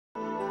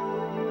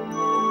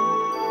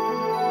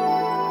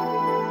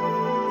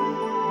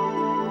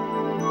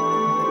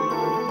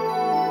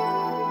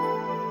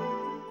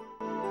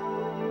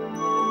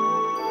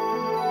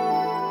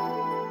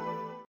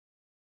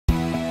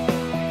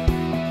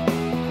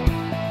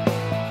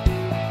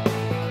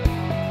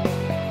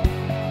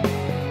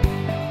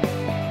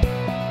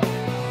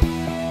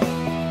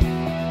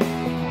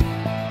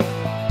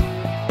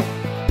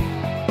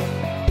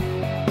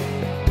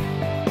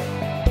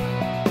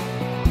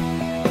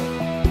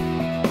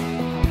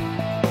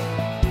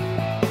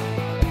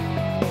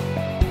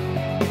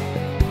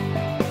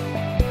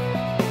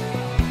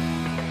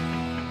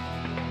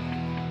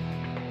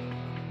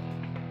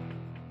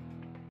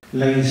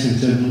Ladies and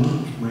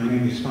gentlemen, my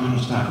name is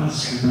Panos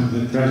Tapas, and I'm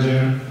the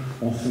treasurer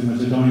of the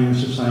Macedonian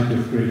Society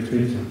of Great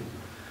Britain.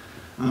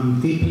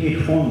 I'm deeply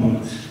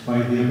honoured by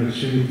the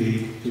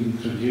opportunity to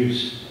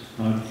introduce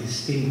our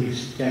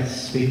distinguished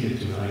guest speaker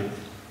tonight.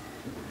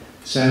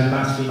 Sir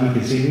Basil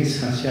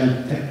Markesinis has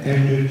held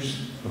tenured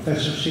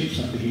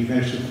professorships at the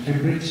University of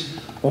Cambridge,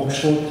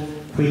 Oxford,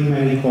 Queen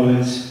Mary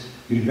College,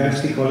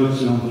 University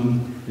College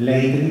London,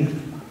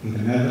 Leiden in the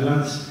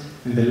Netherlands,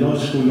 and the Law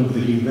School of the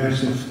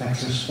University of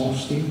Texas,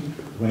 Austin,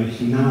 where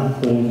he now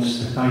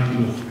holds the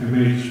title of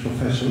Emeritus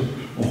Professor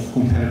of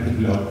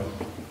Comparative Law.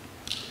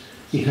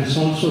 He has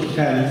also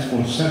held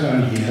for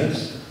several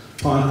years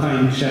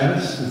part-time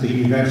chairs at the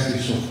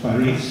Universities of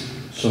Paris,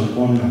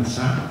 Sorbonne and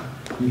Saar,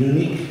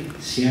 Munich,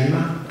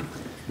 Siena,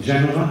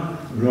 Genova,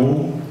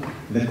 Rome,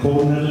 the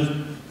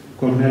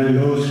Cornell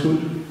Law School,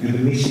 and the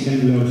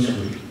Michigan Law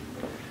School.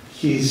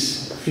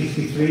 His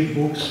 53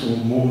 books, or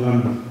more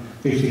than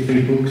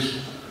 53 books,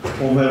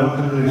 over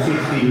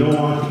 150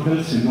 law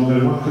articles and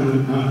over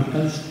 100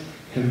 articles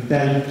have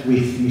dealt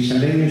with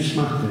miscellaneous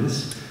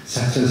matters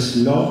such as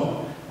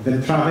law,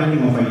 the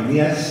travelling of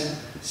ideas,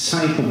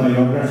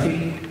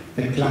 psychobiography,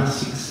 the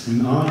classics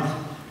and art,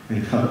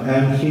 and have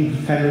earned him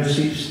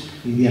fellowships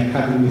in the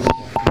academies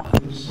of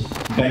France,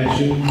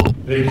 Belgium,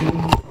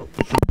 Britain,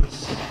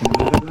 France,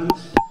 the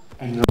Netherlands,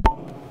 and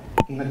Rome,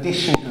 in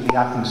addition to the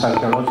Athens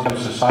Archaeological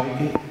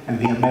Society and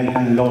the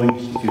American Law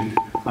Institute,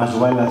 as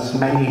well as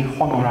many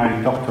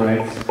honorary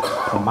doctorates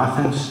from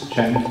Athens,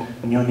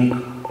 Ghent, Munich,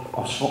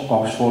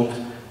 Oxford,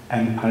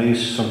 and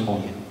Paris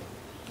Sorbonne.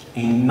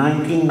 In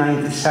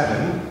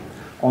 1997,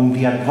 on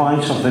the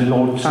advice of the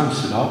Lord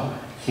Chancellor,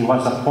 he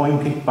was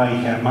appointed by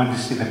Her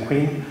Majesty the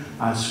Queen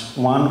as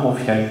one of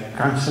her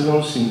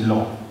councillors in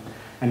law.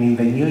 And in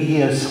the New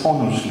Year's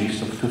Honours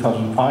List of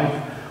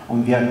 2005,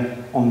 on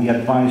the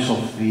advice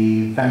of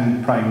the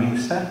then Prime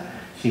Minister,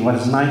 he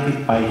was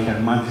knighted by Her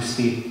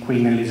Majesty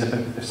Queen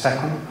Elizabeth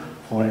II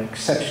for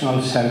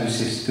exceptional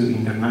services to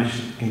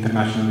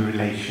international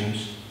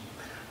relations.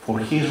 For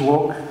his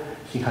work,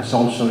 he has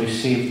also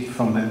received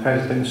from the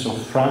Presidents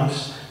of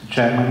France,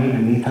 Germany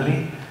and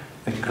Italy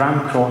the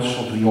Grand Cross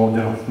of the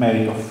Order of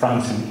Merit of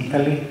France and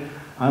Italy,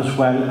 as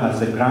well as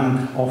the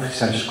Grand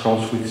Officer's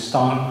Cross with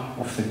Star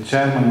of the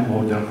German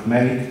Order of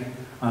Merit,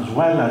 as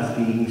well as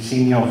the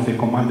insignia of the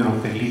Commander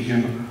of the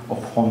Legion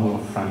of Honor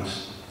of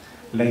France.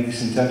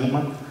 Ladies and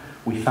gentlemen,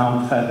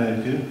 without further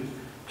ado,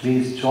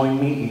 please join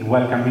me in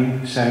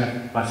welcoming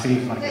Sir Basil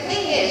Markesinis. The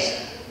thing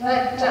is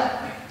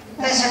that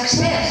the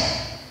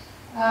success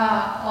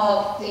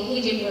of the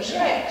Oedipus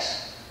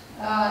Rex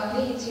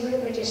leads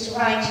Euripides to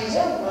write his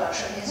own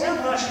version. His own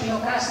version,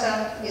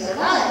 Jocasta, is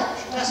alive.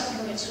 She doesn't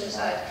commit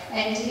suicide.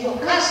 And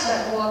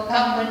Jocasta, who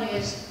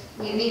accompanies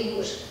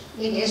Oedipus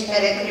in his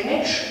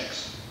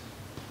peregrinations,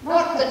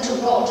 not the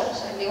two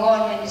daughters, and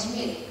Leon and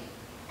Ismene.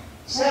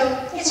 So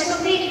it's a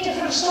completely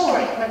different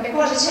story, but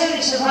because it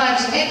only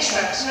survives in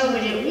extracts,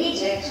 nobody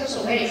reads extracts,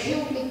 so very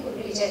few people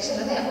read extracts,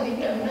 and therefore you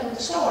don't know the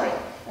story,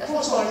 the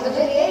full story, the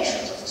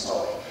variations of the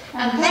story.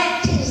 And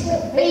that is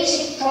the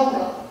basic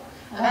problem.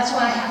 And that's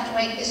why I have to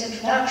make this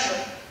introduction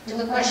to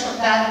the question of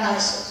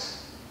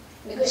Dionysus.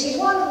 Because he's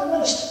one of the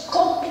most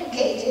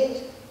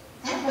complicated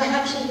and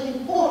perhaps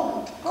even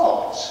important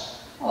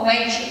gods of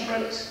ancient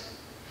Greece.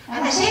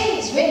 And I say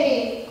it's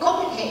very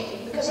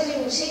complicated because, as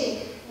you will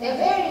see, there are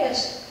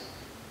various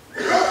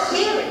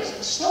theories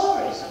and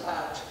stories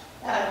about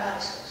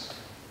Dionysus.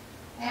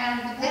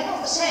 And they're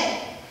not the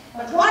same.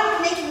 But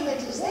one thing that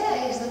is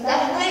there is that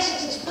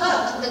Dionysus is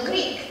part of the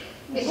Greek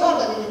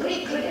mythology, the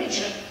Greek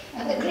religion,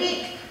 and the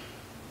Greek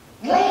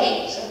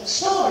plays and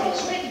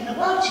stories written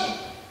about him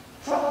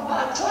from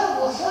about 12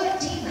 or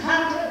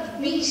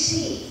 1300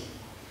 BC.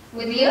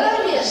 With the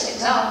earliest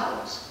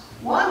examples,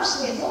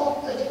 once they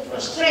thought that it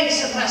was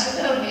Thrace and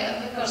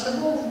Macedonia because the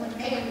movement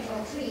came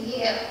from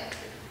Phrygia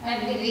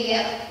and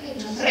Lydia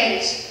into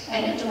Thrace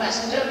and into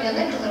Macedonia and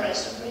then to the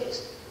rest of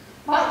Greece.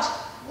 But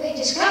they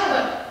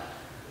discovered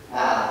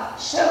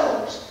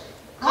stones,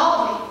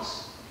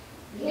 carvings,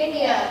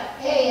 linear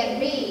A and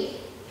B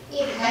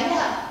in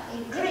Hellenic,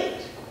 in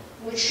Crete,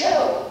 which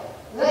show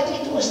that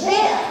it was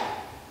there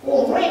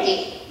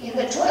already in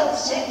the 12th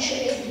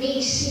century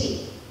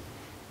BC.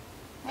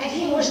 And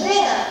he was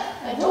there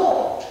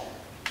adored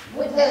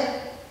with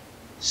the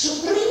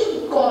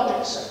supreme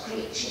goddess of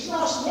Crete. She's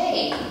not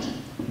named,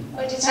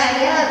 but it's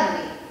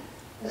Ariadne,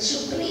 the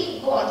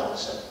supreme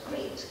goddess of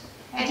Crete.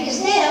 And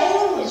he's there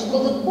always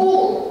with the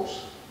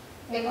bulls,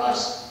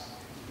 because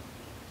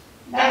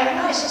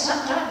Dionysus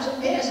sometimes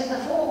appears in the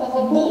form of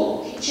a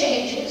bull. He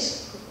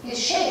changes his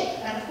shape.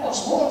 And of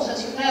course, bulls,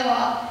 as you know,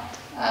 are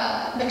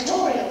a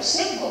pictorial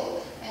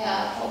symbol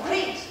for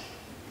Crete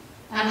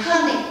and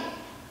honey.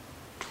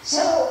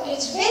 So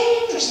it's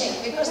very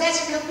interesting because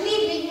that's a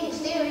completely new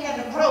theory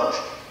and approach.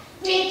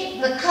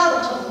 Did the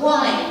cult of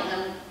wine,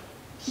 and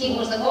he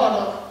was the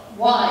god of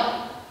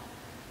wine,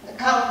 the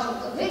cult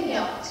of the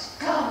vineyards,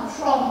 come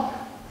from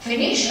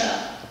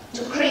Phoenicia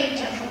to Crete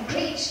and from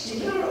Crete to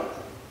Europe,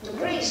 to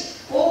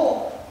Greece?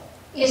 Or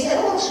is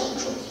there also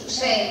truth to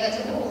say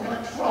that the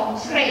movement from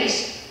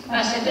Thrace,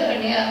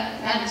 Macedonia,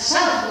 and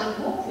southward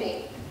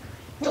moving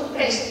took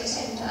place at the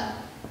same time.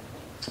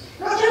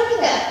 Not only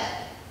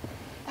that,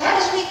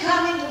 as we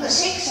come into the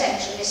 6th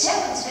century,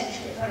 7th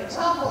century, for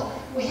example,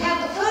 we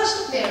have the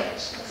first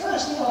appearance, the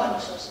first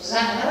Dionysus,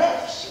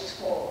 Zagreus is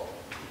called,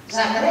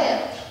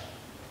 Zagreus,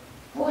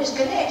 who is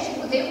connected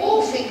with the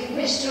Orphic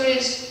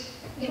mysteries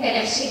in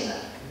Elefsina.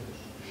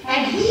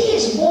 And he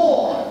is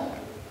born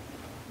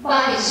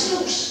by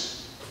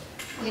Zeus,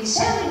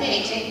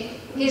 inseminating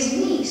his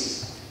niece,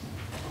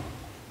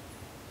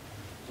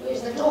 who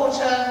is the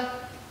daughter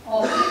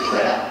of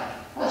Hydra,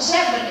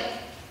 Persephone.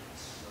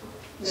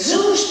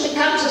 Zeus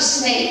becomes a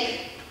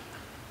snake,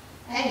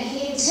 and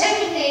he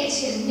inseminates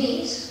his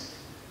niece.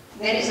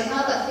 There is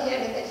another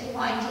theory that he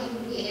might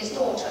even be his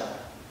daughter.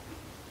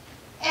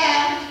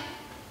 And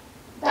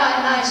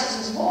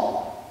Dionysus is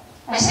born.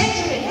 A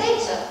century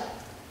later,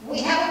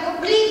 we have a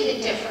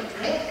completely different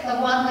myth, the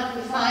one that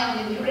we find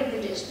in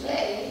Euripides'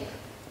 play.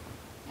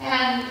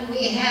 And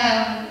we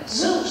have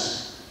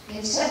Zeus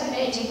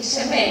inseminating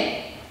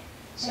Semele.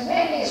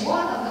 Semele is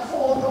one of the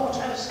 4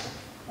 daughters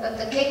that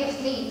the king of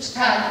Thebes,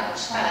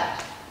 Cadmus,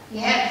 had. He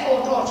had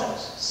 4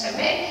 daughters,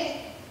 Semele,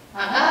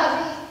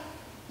 Agave,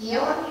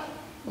 Io,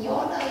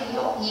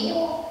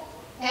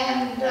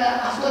 and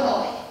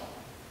Aphtoloi.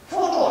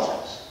 4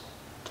 daughters.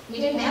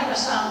 He didn't have a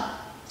son.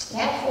 He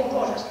had 4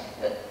 daughters.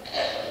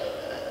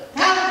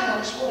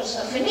 Cadmus was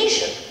a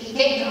Phoenician. He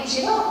came from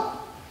Sidon.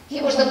 He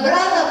was the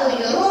brother of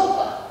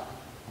Europa.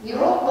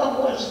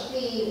 Europa was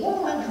the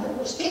woman who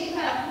was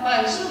kidnapped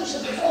by Zeus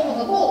in the form of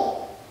a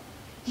bull.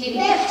 He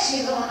left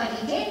Sidon and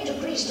he came to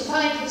Greece to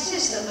find his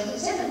sister, but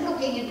instead of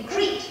looking in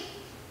Crete,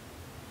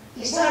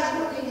 he started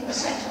looking in the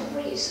center of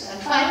Greece.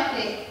 And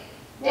finally,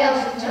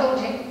 Delphi told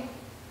him,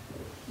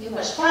 you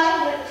must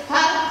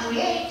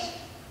create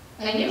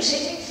a new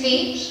city,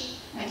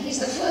 Thebes, and he's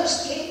the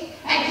first king,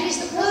 and he's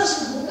the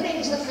person who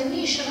brings the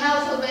Phoenician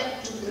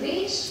alphabet to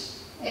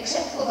Greece,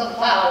 except for the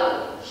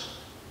vowels.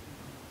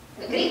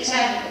 The Greeks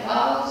added the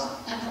vowels,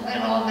 and from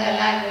then on their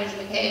language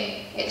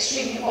became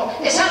extremely important.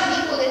 There's some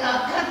people in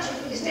our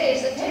country these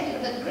days that tell you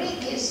that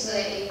Greek is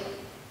a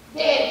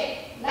dead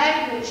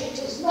language. It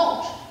is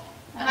not.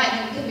 And I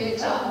can give you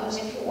examples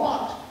if you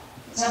want.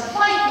 It's a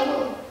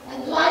vital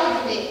and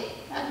lively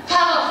and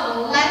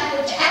powerful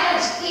language,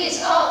 as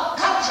is our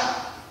culture.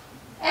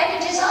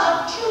 And it is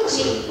our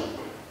duty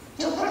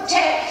to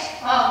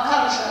protect our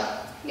culture.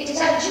 It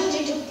is our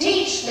duty to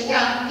teach the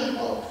young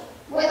people,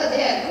 whether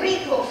they are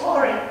Greek or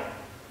foreign,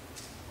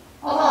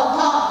 of our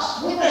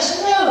past. We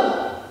must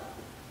know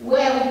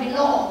where we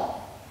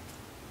belong.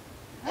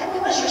 And we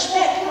must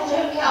respect not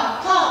only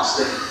our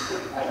past,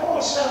 but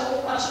also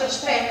we must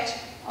respect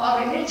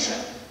our religion.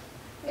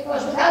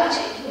 Because without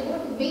it, we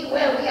wouldn't be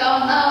where we are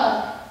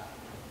now.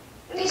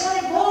 These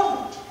are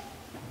important.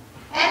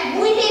 And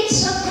will it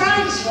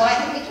surprise you? I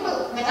think it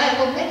will, but I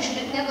will mention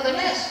it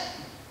nevertheless.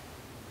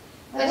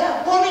 That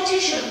a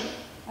politician,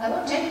 I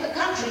won't tell you the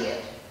country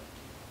yet,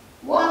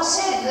 once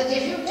said that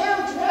if you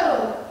don't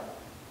know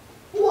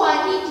who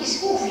anittis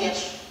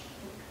koufias,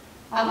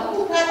 από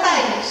πού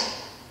κατάγεσαι,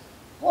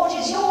 what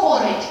is your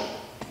origin,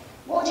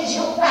 what is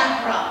your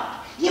background,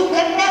 you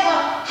can never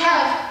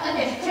have an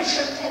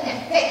efficient and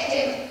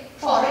effective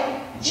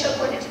foreign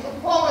geopolitical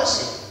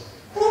policy.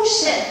 Who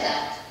said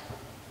that?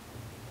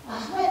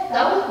 Ahmed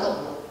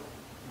Davutoğlu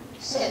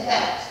said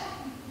that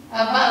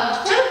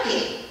about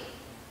Turkey.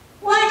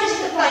 Why does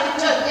it apply to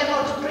Turkey and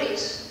not to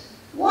Greece?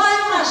 Why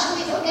must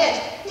we forget?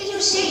 Did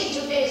you see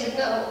 2 days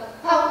ago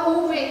how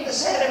moving the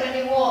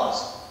ceremony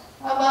was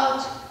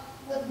about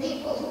the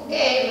people who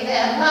gave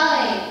their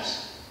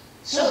lives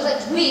so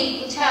that we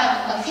could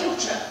have a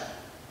future?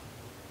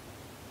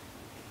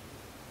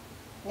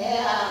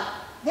 There are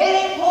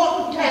very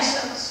important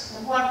lessons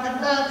that one can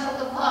learn from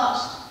the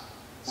past.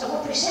 So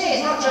what we say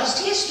is not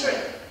just history,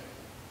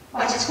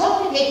 but it's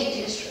complicated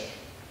history.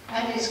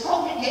 And it is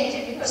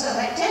complicated because, as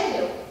I tell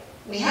you,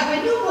 we have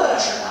a new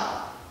version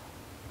now.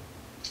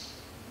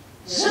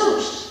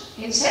 Zeus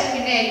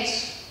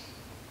inseminates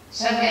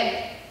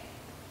Semele.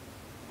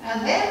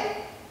 And then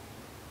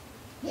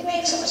he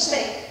makes a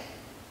mistake.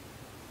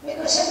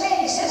 Because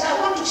Semele says,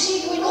 I want to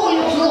see you in all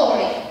your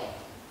glory.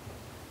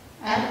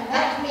 And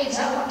that means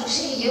I want to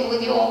see you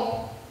with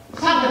your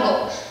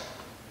thunderbolts,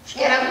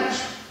 Scarabus.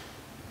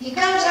 He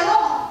comes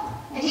along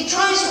and he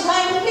tries to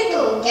find a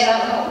little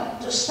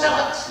Scarabus to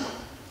start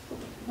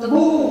the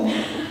boom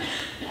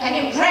and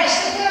impress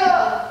the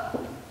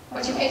girl.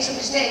 But he makes a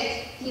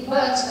mistake. He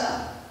burns her,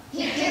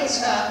 he kills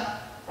her,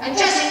 and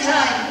just in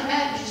time he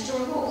manages to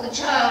remove the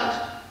child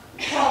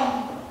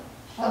from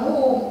her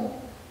womb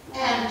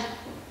and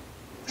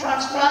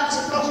transplants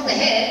it not in the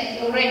head.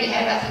 He already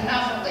had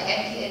enough of the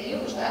head, he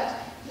had used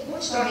that. He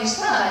puts it on his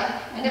thigh,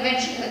 and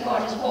eventually the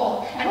god is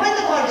born. And when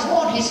the god is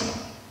born, his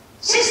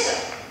sister,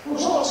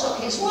 who's also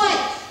his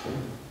wife,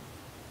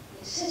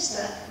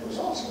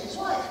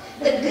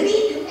 the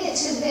Greek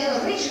myths in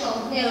their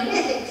original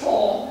Neolithic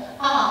form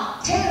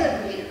are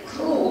terribly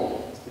cruel.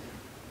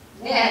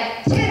 They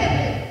are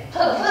terribly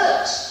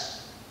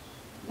perverse.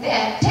 They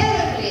are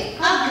terribly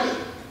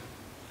ugly.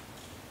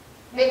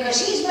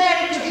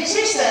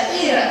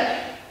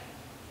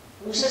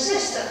 who's her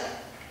sister,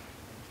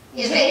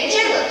 is very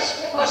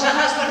jealous because her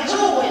husband is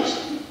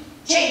always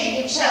changing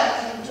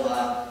himself into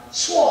a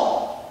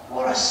swan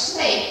or a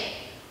snake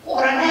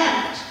or an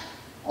ant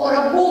or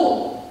a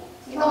bull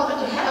in order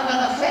to have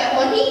an affair,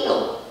 or an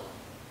eagle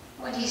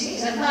when he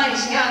sees a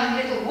nice young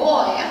little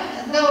boy.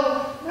 And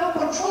no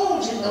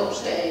controls in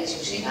those days,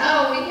 you see.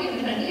 Now we live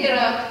in an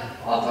era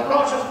of a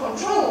lot of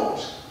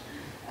controls.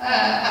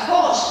 Of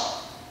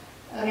course,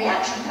 a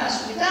reaction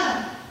has to be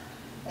done.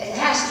 There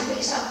has to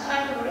be some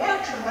kind of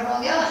reaction, but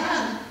on the other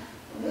hand,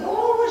 we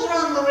always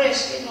run the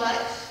risk in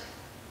life,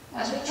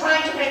 as we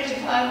try to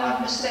rectify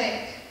one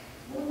mistake,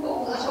 we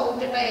move the whole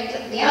debate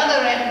at the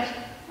other end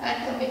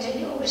and commit a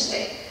new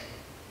mistake.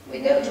 We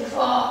go too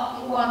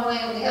far in one way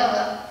or the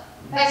other.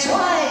 That's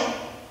why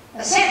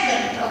the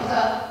second of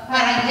the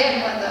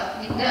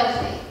Parangelmata in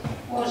Delphi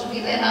was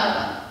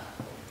Milenaga.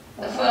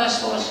 The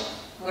first was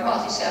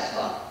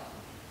Gorotisatva.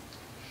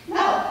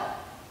 Now,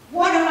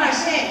 what am I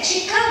saying?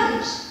 She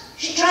comes.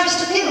 She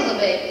tries to kill the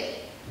baby.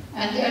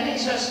 And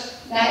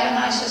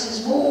Dionysus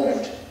is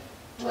moved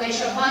to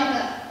Asia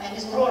Minor and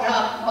is brought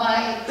up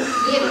by the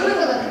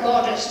equivalent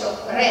goddess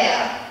of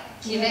Rhea,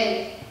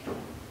 Cybele.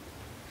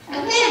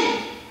 And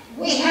then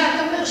we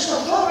have the most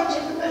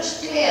authoritative, the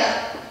most clear,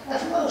 the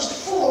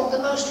most full, the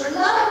most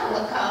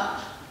reliable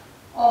account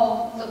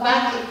of the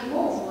Bacchic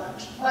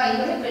movement by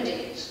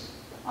Euripides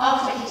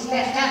after he's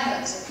left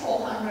Athens in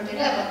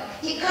 411.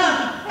 He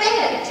can't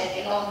bear it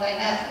any longer in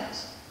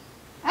Athens.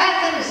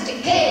 Athens is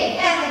decaying,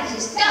 Athens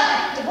is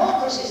dying,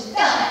 democracy is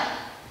dying.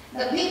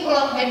 The people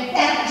are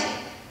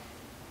pedantic,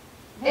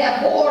 they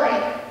are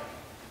boring,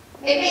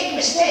 they make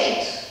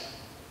mistakes.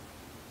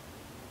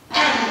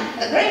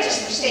 And the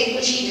greatest mistake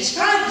which he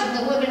describes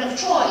in the women of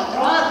Troy,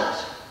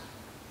 Troades,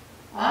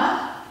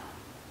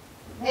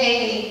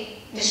 they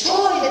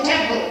destroy the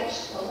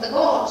temples of the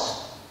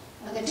gods.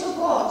 And the two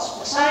gods,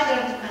 Poseidon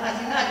and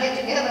Athena, get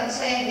together and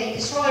say, they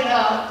destroyed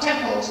our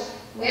temples,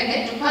 we are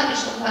going to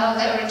punish them now,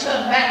 their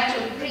return back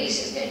to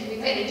Greece is going to be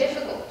very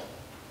difficult.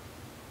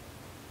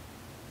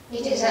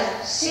 It is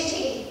a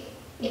city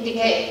in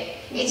decay.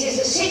 It is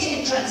a city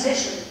in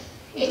transition.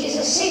 It is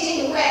a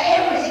city where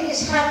everything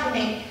is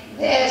happening.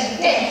 There's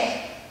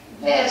death,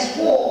 there's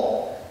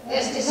war,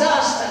 there's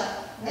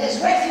disaster, there's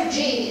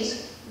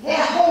refugees, they're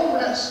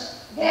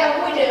homeless,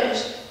 they're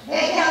widows,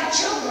 they're young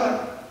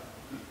children.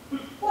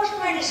 What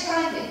am I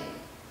describing?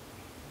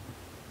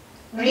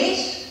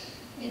 Greece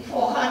in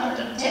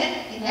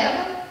 410,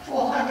 11,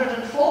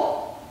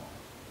 404?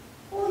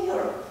 Or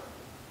Europe?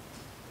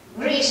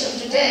 Greece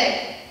of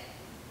today,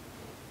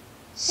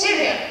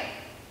 Syria,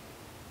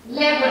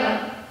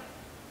 Lebanon,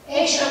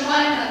 Asia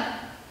Minor,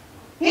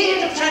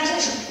 period of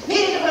transition,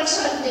 period of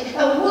uncertainty.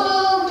 A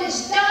world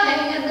is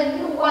dying and the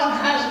new one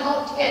has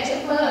not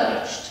yet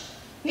emerged.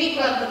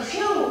 People are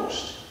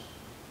confused.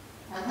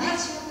 And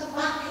that's what the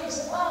Bacchic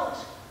is about.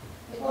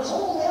 Because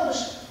all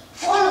those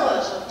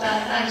followers of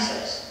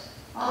Dionysus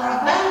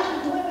are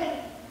abandoned women,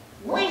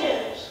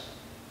 widows,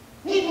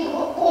 people who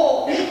are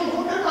poor, people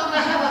who no longer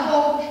have a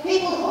home,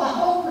 people who are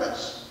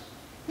homeless,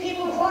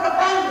 people who are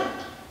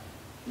abandoned,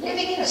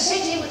 living in a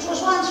city which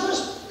was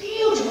once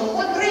beautiful,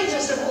 the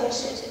greatest of all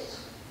cities.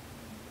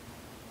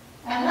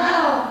 And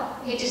now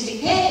it is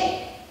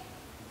decaying.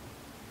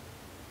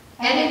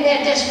 And in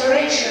their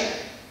desperation,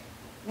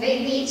 they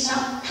need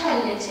some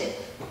palliative.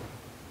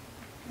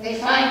 They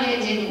find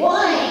it in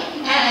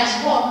wine,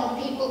 as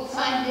modern people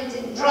find it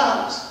in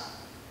drugs.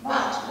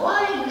 But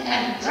wine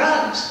and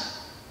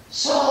drugs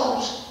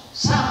solves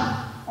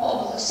some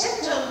of the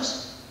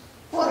symptoms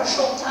for a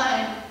short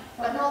time,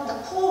 but not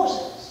the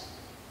causes.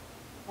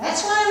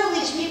 That's why all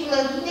these people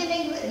are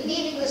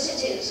leaving the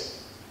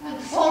cities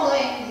and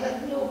following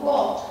the new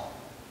god.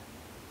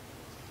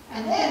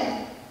 And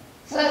then,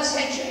 3rd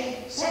century,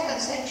 2nd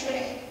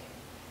century,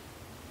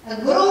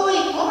 a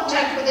growing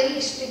contact with the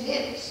East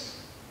begins.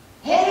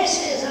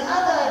 Heresies and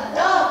other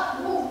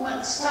dark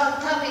movements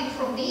start coming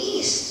from the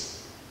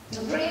East to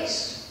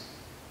Greece.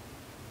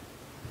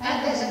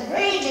 And there's a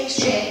great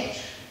exchange.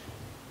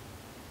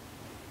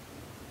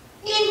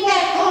 In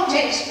that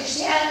context,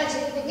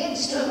 Christianity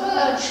begins to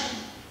emerge.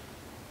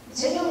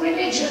 It's a new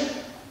religion,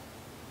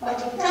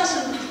 but it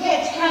doesn't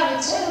yet have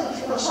its own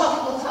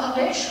philosophical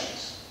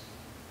foundations.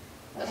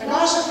 The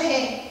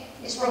philosophy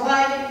is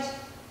provided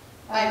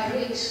by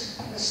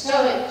Greece, the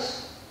Stoics.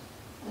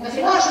 And the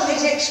philosophy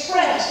is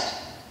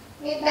expressed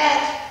in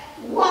that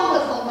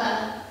wonderful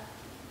man,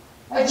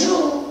 a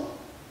Jew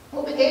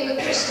who became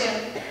a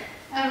Christian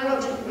and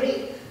wrote in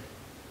Greek,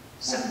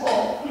 St.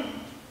 Paul.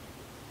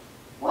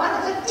 One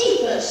of the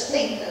deepest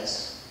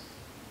thinkers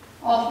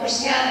of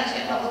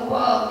Christianity and of the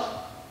world,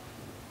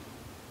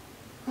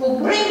 who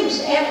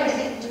brings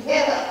everything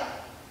together.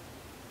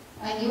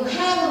 And you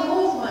have a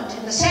movement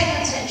in the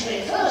 2nd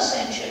century, 1st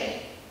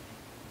century,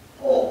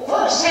 or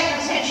 1st,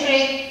 2nd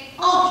century,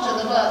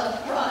 after the birth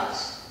of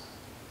Christ,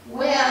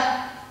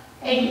 where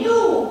a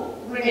new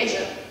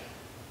religion,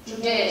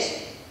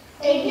 Judaism,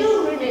 a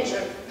new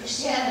religion,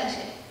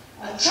 Christianity,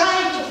 are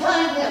trying to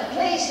find their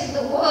place in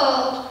the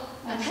world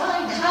and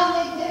find how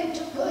they're going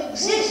to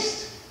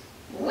coexist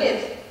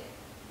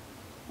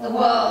the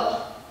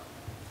world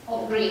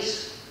of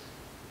Greece.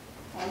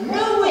 And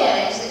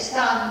nowhere is this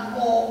done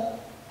more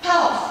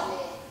powerfully,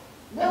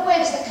 nowhere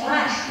is the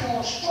clash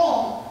more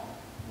strong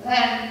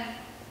than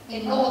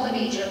in northern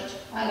Egypt,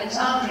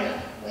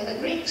 Alexandria, where the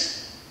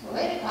Greeks were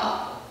very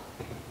powerful.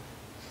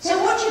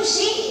 So what you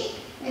see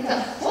in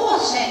the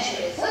 4th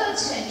century, 3rd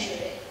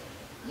century,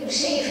 you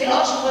see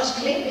philosophers,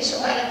 Cleobis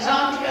of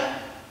Alexandria,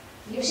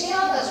 you see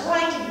others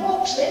writing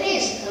books. There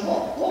is a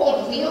book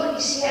called the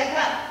Euripides,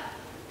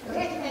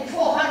 written in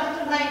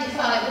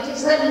 495. It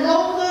is the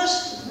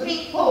longest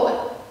Greek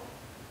poem.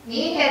 The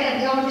Iliad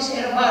and the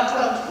Odyssey are about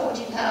 12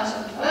 to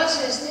 14,000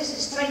 verses. This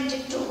is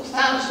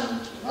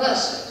 22,000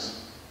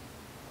 verses.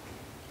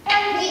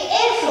 And the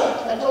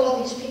effort that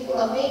all these people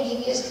are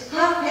making is,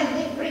 how can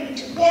they bring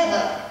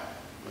together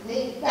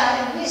the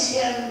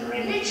Dionysian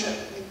religion,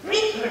 the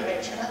Greek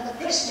religion, and the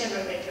Christian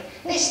religion?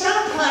 They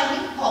start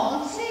finding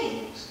common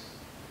things.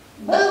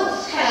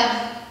 Both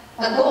have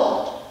a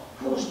god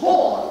who's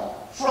born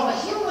from a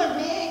human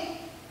being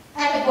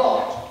and a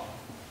god,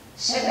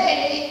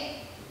 Cybele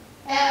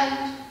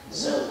and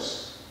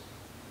Zeus.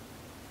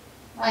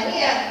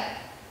 Maria,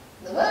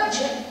 the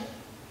Virgin,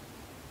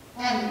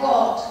 and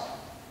God,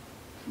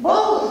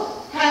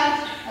 both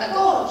have a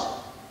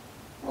God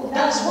who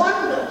does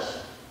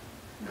wonders.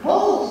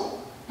 Both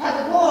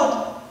have a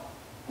God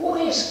who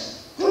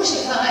is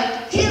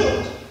crucified,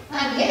 killed,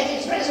 and yet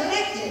is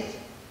resurrected.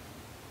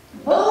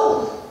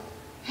 Both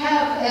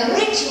have a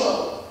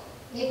ritual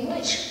in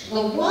which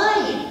the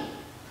wine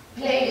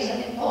plays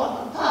an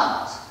important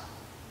part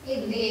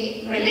in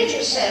the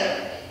religious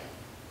ceremony.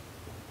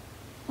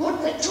 Could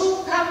the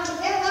two come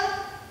together?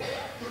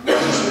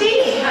 What is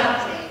really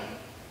happening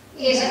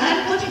is, and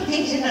I'm putting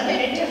things in a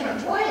very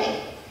different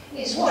way,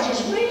 is what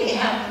is really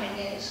happening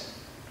is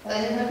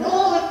that in the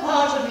northern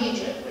part of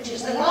Egypt, which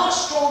is the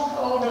last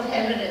stronghold of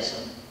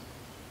Hellenism,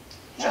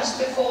 just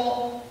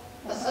before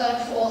the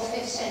 3rd, 4th,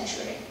 5th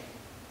century,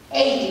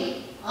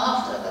 AD,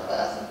 after the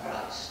birth of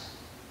Christ,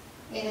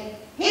 in a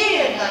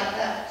period like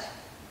that,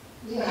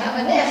 you have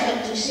an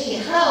effort to see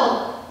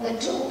how the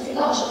two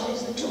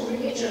philosophies, the two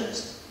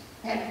religions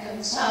can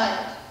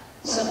coincide,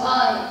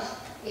 survive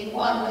in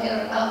one way or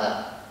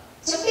another.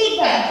 It's a big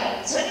battle,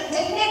 it's an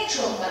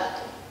intellectual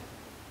battle.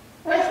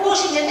 But of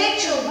course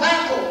intellectual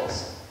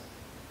battles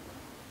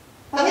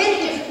are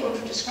very difficult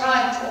to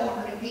describe to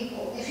ordinary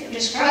people if you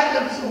describe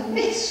them through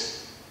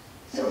myths,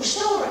 through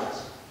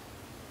stories.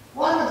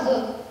 One of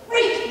the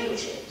great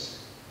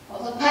beauties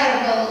of the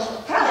parables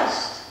of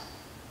Christ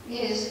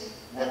is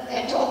that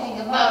they're talking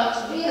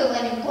about real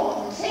and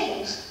important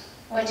things,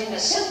 but in a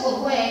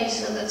simple way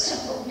so that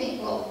simple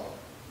people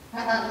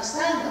can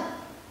understand them.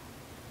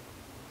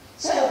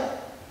 So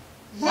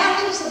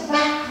that is the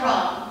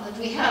background that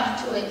we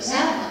have to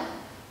examine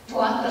to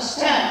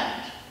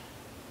understand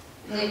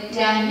the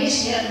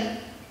Dionysian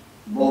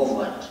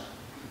movement,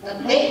 the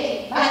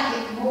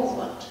Bacchic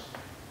movement,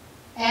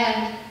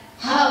 and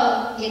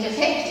how it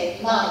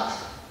affected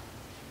life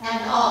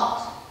and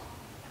art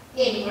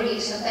in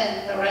Greece and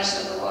then the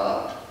rest of the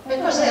world.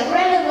 Because they're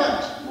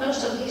relevant,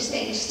 most of these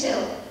things,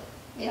 still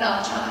in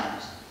our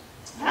times.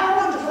 And I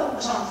want to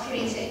focus on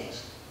 3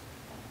 things.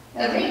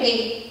 The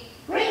really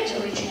great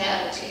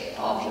originality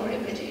of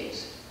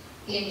Euripides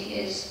in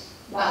his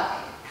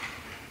Bacchic.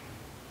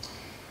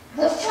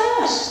 The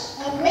first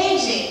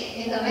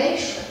amazing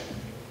innovation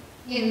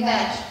in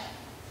that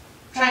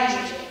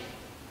tragedy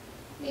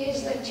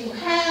is that you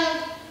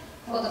have,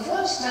 for the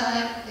first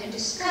time, a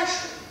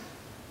discussion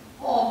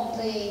of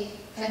the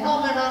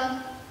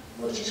phenomenon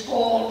which is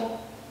called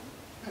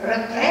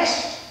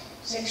repressed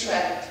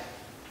sexuality.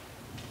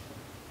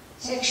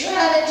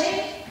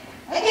 Sexuality,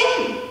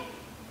 again,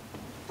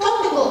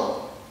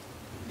 topical,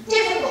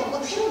 difficult,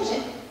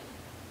 confusing.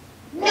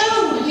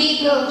 No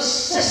legal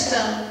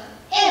system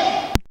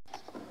ever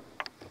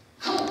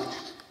could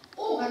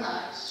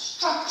organize,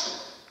 structure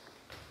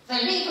the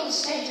legal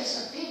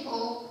status of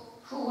people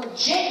who were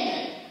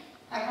genuine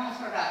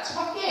hermaphrodites,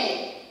 not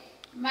gay,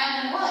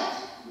 man and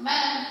wife,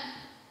 man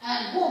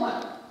and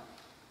woman,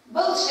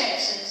 both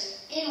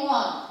sexes in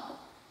one.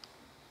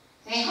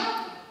 They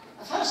happened.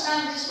 The first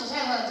time this was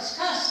ever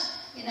discussed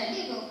in a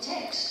legal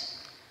text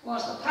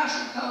was the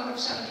Prussian Code of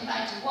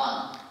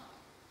 1791.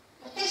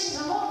 But this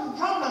is a modern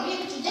problem.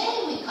 Even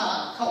today we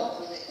can't cope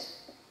with it.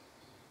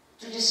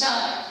 To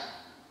decide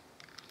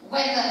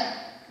whether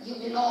you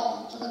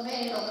belong to the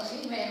male or the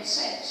female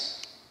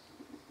sex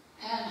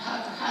and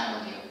how to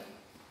handle you.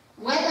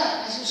 Whether,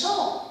 as you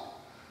saw,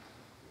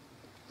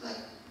 the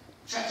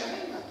Church of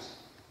England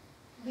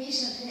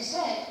recently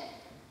said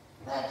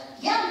that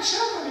young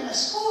children in a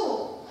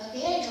school at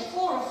the age of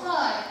 4 or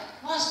 5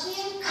 must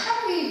be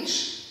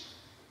encouraged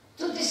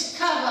to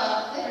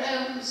discover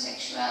their own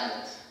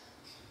sexuality.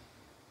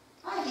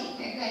 I think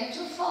we're going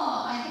too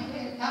far. I think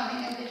we're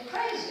becoming a bit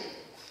crazy.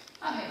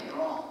 I may be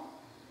wrong,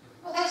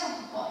 but that's not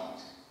the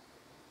point.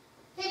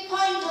 The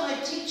point of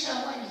a teacher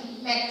when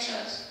he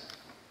lectures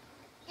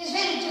is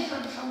very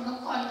different from the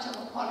point of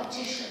a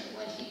politician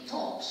when he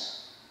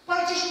talks. A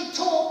politician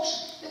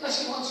talks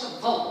because he wants a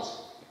vote.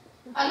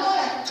 A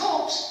lawyer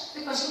talks talks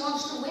because he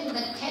wants to win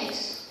the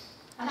case.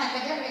 An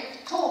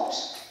academic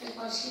talks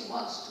because he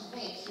wants to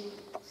make you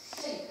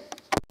think.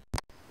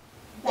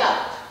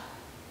 Doubt,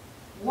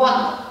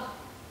 wonder,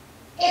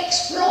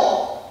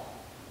 explore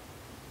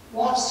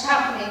what's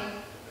happening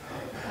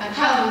and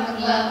how you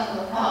can learn from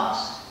the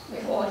past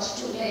before it's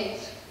too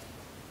late.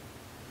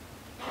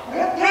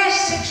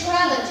 Repress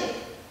sexuality.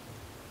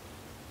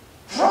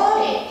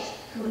 Freud,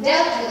 who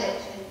dealt with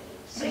it in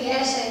 3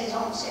 essays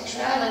on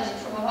sexuality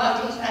from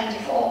about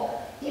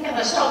 1894, he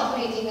never stopped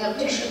making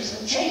additions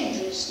and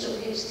changes to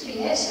his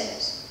 3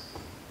 essays.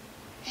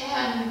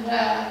 And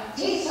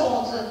he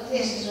thought that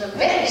this is a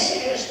very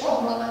serious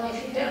problem, and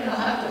if you don't know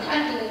how to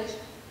handle it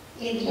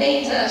in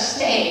later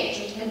stage,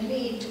 it can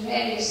lead to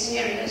very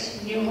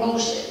serious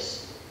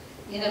neurosis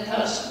in a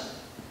person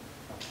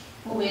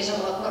who is of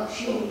a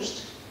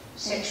confused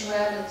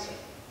sexuality.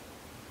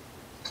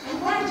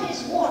 And that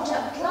is what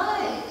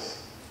applies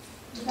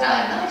to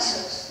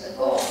Dionysus, the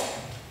god,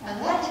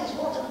 and that is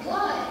what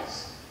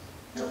applies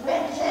to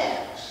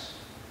Pentheus,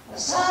 the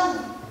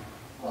son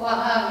of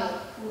Ahami,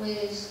 who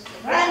is the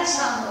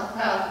grandson of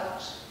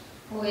Calchas,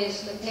 who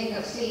is the king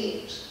of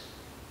Thebes.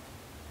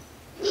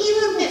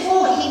 Even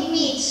before he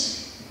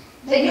meets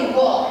the new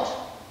god,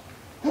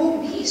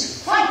 whom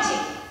he's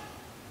fighting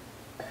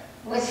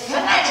with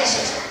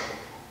fanaticism,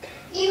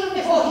 even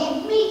before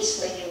he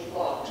meets the new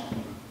god,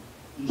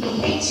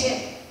 he hates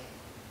him.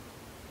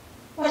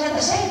 But at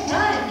the same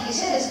time, he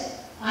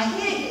says, I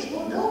hear he's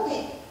good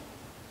looking.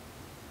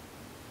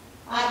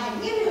 I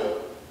can give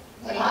you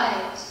the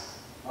lines,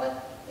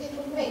 but it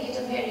would make it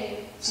a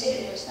very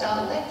serious,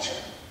 dull lecture.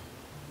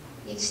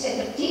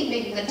 Instead of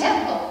keeping the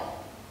tempo,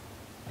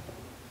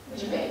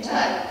 which is very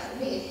tiring for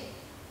me,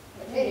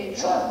 but very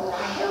enjoyable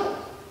for you,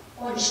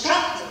 or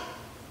instructive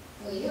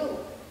for you.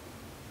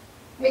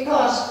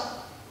 Because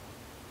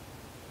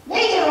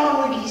later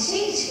on when he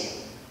sees him,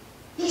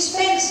 he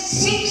spends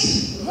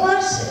 6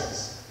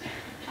 verses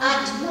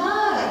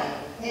admiring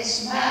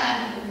this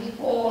man whom he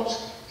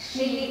calls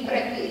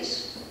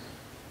Euripides.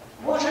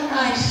 What a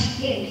nice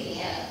skin he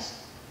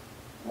has.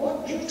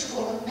 What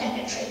beautiful and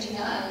penetrating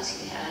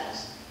eyes he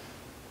has.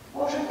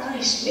 What a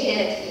nice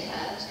beard he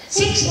has.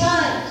 6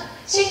 lines.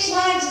 6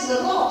 lines is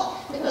a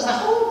lot, because the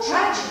whole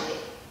tragedy,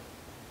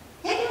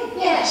 can you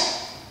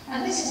guess?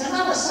 And this is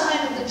another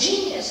sign of the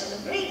genius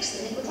of the Greeks,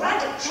 that they could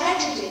write a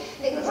tragedy,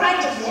 they could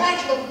write a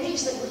theatrical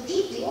piece that would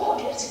keep the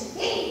audience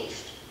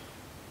engaged.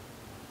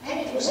 And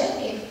it was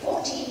only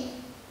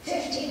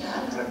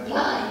 1,500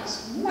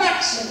 lines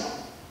maximum.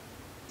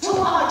 2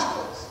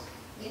 articles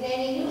in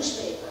any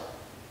newspaper.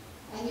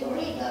 And you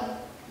read them,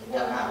 you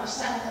don't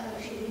understand them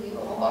if you leave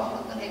a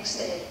forgotten them the next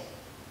day.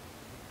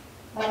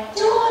 But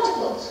 2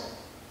 articles,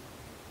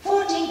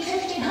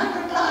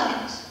 1,500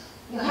 lines,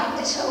 you have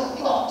this whole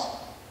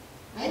plot.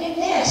 And in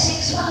there,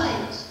 6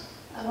 lines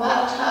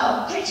about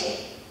how pretty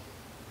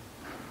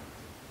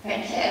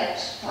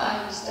Pentheus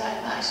finds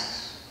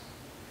Dionysus.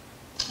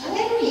 And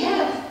then we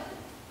have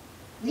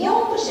the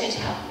opposite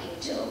happening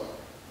too.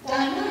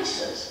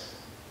 Dionysus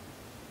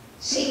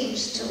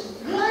seems to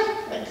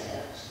like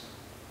Pentheus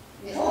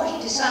before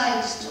he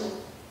decides to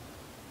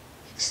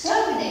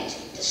exterminate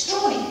him,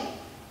 destroy him,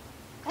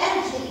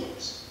 and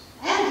Thebes,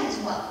 and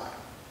his mother.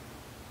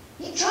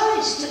 He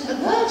tries to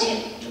convert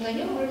him to a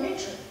new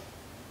religion.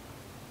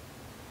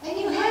 And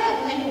you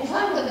have, and you'll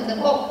find them in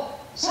the book,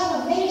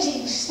 some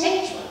amazing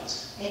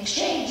statements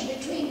exchanged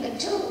between the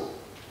two.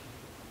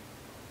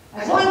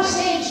 At one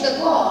stage, the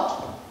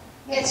god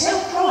gets so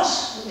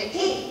cross with the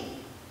king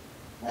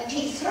that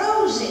he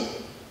throws him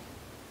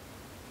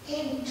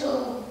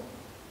into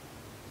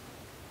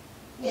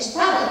his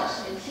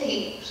palace in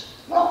Thebes,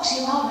 locks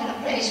him up in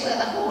a place where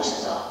the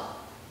horses are.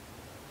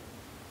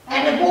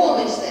 And a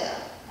bull is there.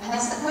 And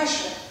that's the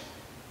question.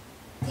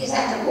 Is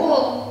that the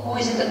bull, or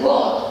is it the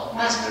god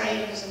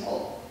masquerading as a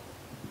bull?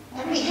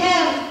 And we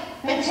have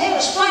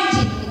Pentheus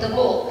fighting with the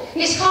bull.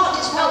 His heart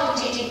is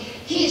palpitating.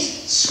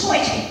 He's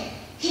sweating.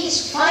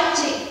 He's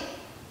fighting.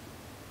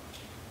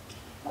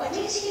 What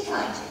is he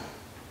fighting?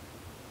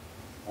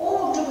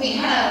 Or do we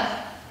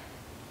have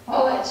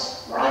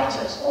poets,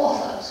 writers,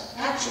 authors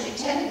actually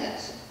telling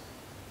us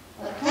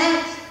that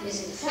that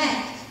is in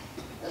fact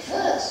the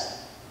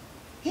first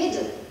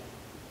hidden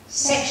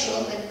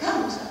sexual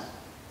encounter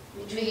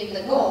between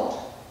the god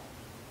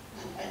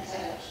and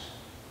Pentheus?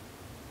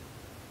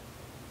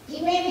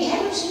 He may be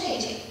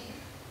hallucinating,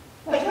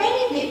 but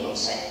many people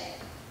say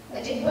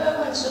that in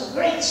moments of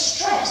great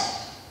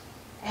stress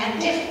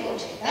and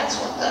difficulty, that's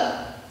what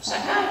the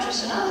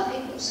psychiatrists and other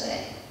people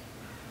say,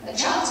 the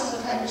chances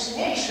of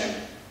hallucination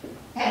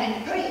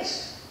can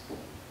increase.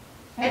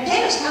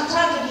 Pentheus comes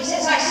out and he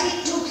says, I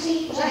see 2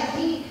 thieves,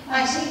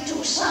 I see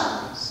 2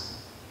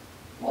 sons.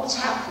 What's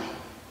happening?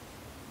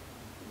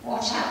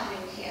 What's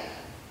happening here?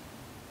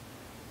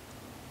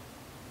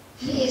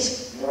 He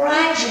is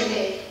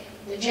gradually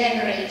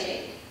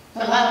degenerating,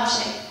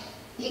 collapsing.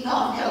 He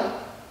can't cope.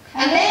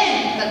 And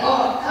then the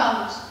god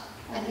comes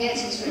and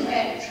gets his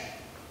revenge.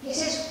 He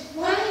says,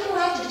 why are you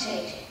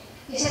agitating?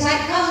 He says, I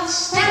can't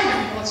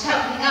stand what's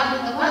happening up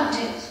in the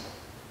mountains,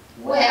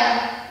 where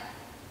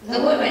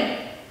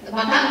the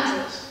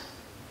Bacchantes,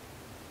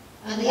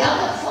 and the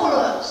other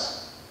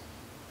followers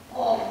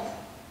of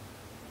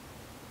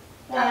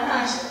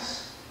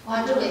Dionysus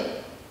are doing.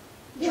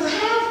 You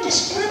have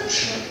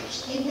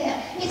descriptions in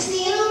there. It's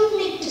the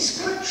only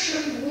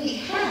description we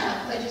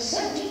have that is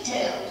so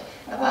detailed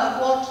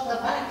about what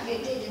the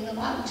Bacchae did in the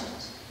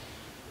mountains.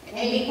 In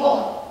Hellenic,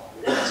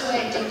 that's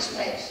where it takes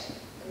place.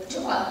 There were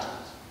two mountains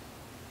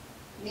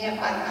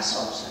nearby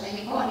Nasos, and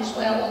Hellenic is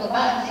where all the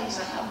bad things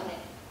are happening.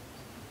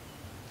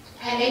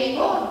 And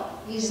Hellenic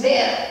is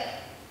there.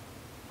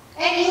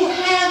 And you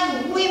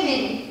have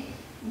women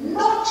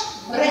not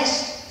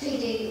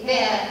breastfeeding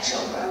their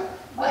children,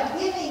 but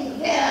giving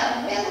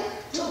their milk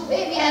to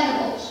baby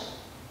animals.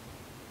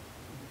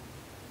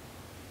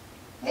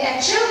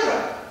 Their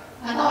children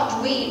are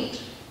not weaned,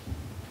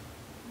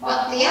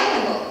 but the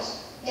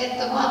animals get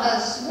the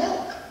mother's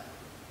milk.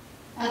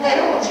 And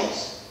there are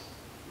orgies,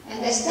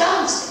 and there's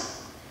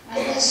dancing,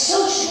 and there's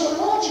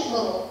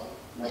sociological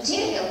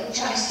material,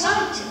 which I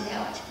cite in the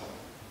article,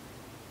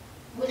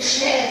 which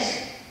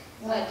says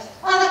that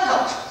other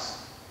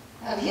cultures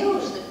have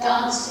used the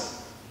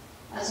dancing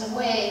as a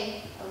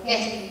way of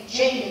getting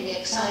genuinely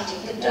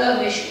excited, the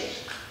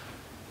dervishes,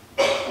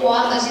 or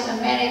others in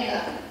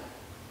America,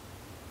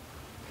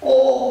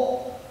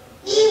 or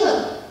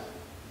even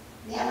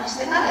the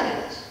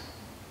Anastamarians.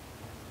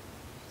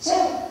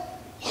 So,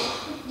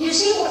 you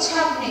see what's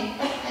happening,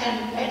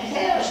 and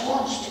Pentheus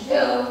wants to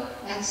go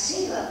and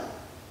see them.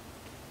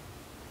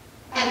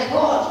 And the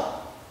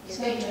god is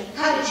going to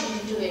encourage him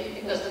to do it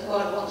because the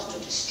god wants to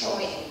destroy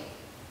him.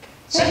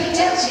 So he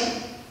tells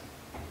him,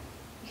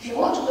 if you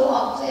want to go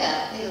up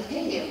there, they'll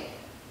kill you.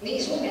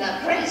 These women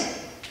are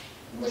crazy,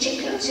 which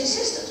includes his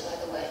sisters,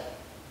 by the way,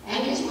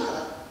 and his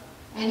mother,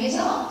 and his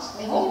aunts.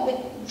 They've all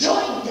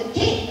joined the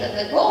king,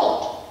 the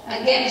god,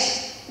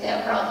 against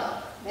their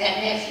brother, their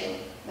nephew,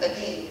 the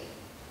king.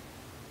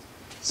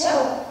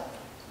 So,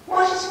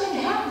 what is going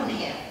to happen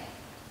here?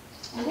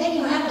 And then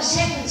you have a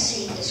second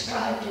scene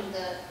described in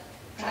the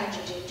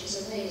tragedy, which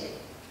is amazing.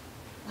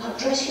 I'll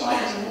dress you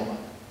up as a woman,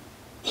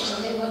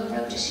 so they won't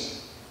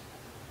notice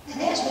you.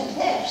 And there's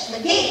Pentheus,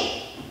 the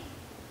king,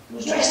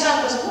 who's dressed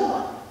up as a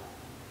woman,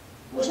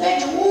 who's going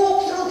to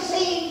walk through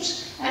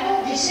Thebes, and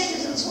all his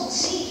citizens will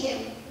see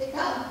him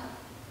become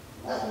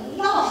the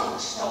laughing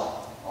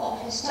stock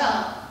of his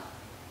town,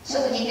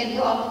 so that he can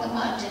go up the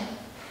mountain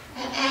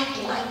and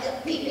act like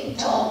a peeping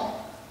Tom,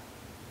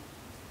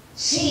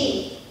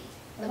 see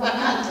the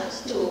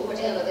Bacchantes do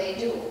whatever they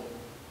do.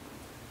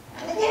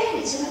 And again,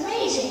 it's an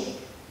amazing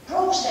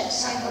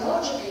process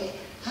psychologically,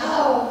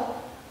 how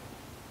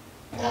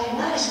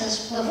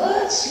Dionysus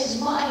perverts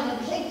his mind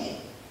and thinking.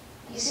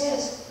 He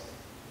says,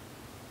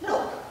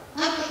 look,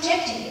 I'm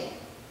protecting you.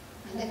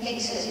 And the king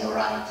says, you're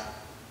right.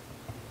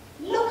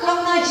 Look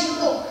how nice you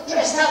look,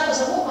 dressed up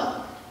as a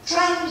woman.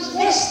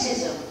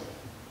 Transvestism.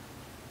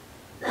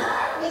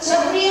 It's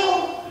a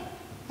real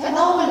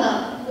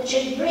phenomenon which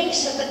in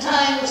Greece at the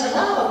time was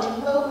allowed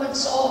in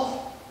moments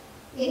of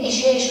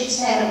initiation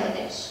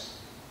ceremonies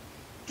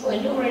to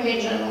a new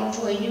religion or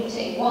to a new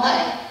thing.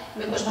 Why?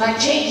 Because by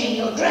changing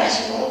your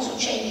dress, you're also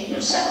changing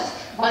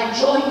yourself. By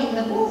joining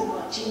the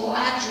movement, you were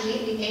actually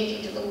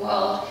indicating to the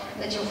world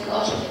that your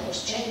philosophy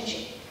was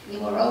changing. You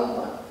were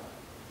open.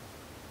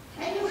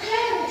 And you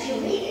have, if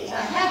you read it,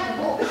 I have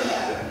the book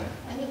there,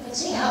 and you can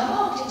see how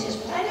marked it is,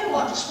 but I don't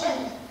want to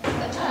spend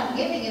the time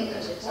giving you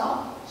those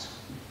examples.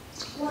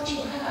 What do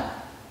you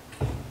have?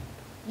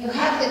 You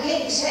have the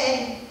king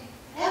saying,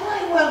 am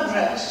I well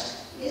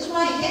dressed? Is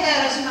my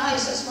hair as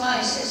nice as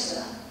my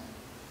sister?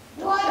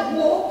 Do I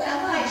walk?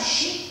 Am I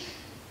chic?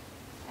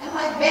 Am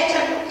I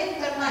better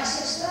looking than my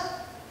sister?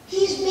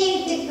 He's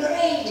being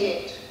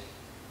degraded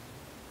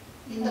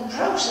in the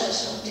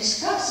process of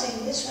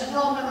discussing this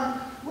phenomenon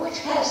which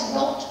has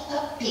not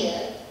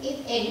appeared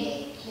in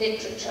any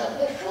literature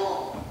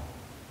before.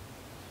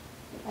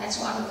 That's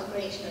one of the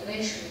great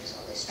innovations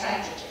of this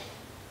tragedy.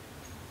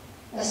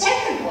 The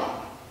second one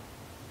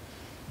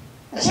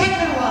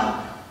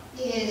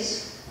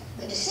is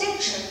the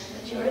distinction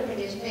that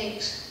Euripides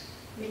makes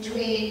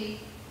between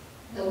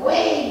the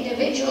way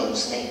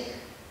individuals think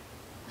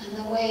and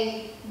the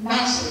way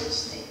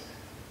masses think.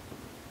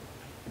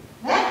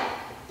 That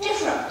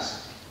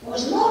difference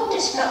was not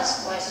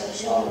discussed by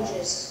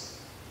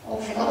sociologists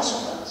or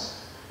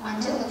philosophers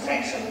until the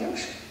French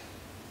Revolution.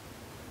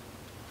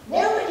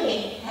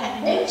 Nobody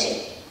had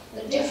noted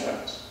the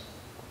difference.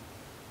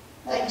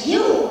 That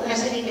you,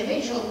 as an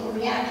individual, will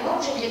react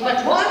logically,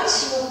 but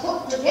once you are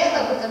put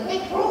together with a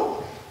big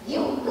group, you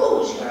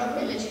lose your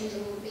ability to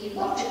be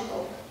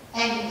logical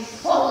and you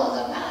follow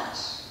the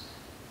mass.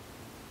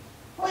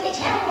 Well, it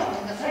happened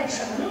in the French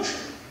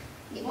Revolution.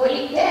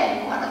 Hippolyte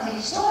Taine, one of the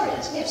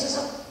historians, gives us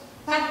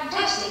a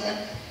fantastic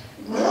and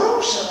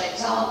gruesome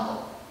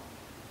example.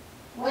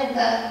 When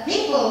the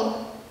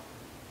people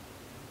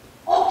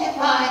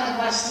occupy the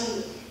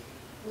Bastille,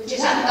 which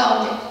is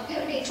unguarded,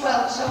 only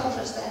 12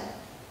 soldiers there,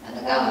 and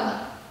the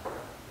governor.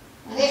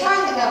 And they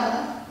find the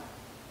governor,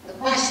 the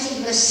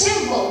Bastille, the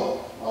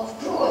symbol of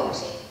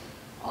cruelty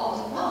of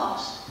the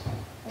past.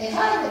 They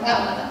find the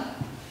governor,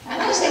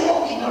 And as they're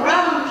walking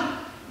around,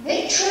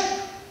 they trip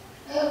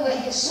over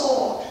his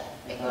sword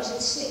because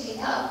it's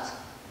sticking out.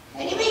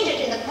 And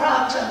immediately the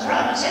crowd turns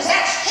around and says,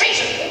 "That's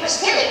treason, we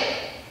must kill him."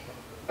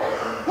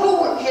 Who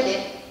will kill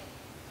him?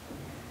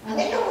 And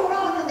they look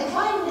around and they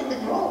find in the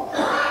group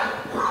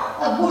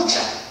a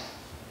butcher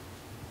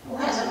who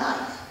has a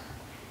knife,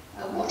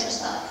 a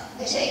butcher's knife.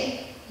 They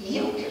say,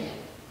 "You kill him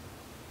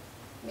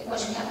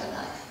because you have the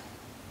knife."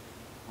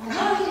 And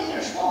how did he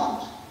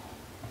respond?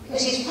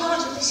 Because he's part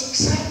of this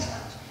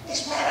excitement,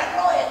 this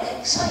paranoid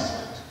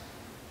excitement.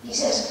 He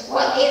says,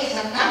 "Well, if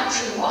the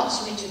country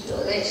wants me to do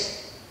this,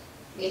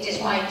 it is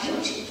my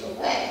duty to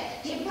obey."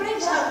 He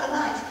brings out the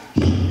knife.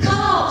 He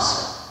carves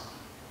her.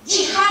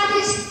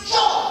 Jihadist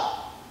job.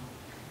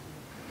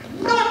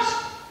 Not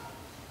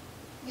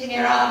in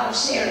Iraq or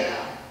Syria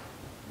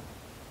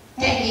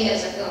 10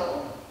 years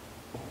ago.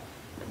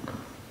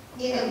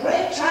 In a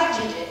great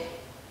tragedy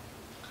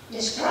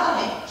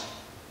described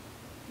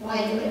by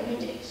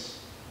Euripides.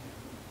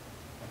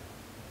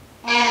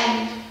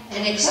 And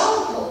an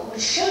example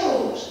which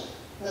shows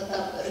that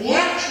the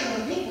reaction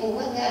of people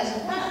when there's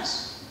a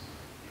mass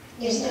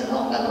is no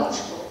longer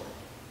logical.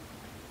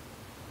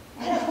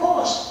 And of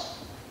course,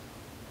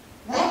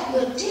 that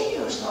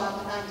continues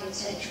throughout the 19th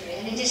century,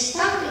 and it is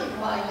studied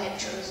by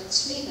lecturers and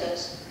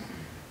speakers.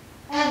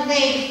 And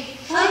they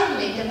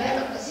finally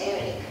develop a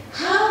theory.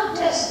 How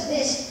does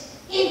this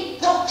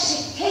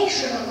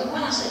intoxication of the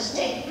masses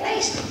take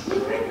place?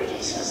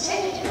 Euripides has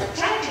said it in a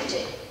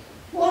tragedy.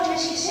 What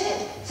has he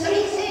said?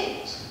 3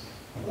 things.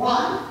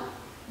 1,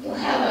 you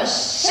have a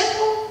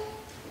simple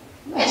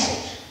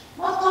message,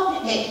 not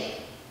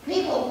complicated.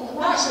 People, the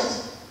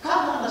masses,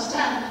 can't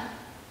understand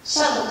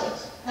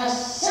subtleties. A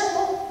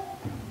simple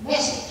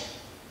message.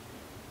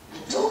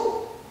 And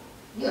 2,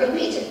 you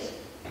repeat it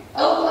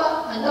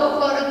over and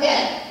over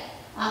again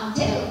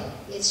until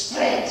it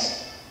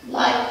spreads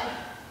like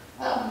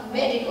a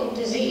medical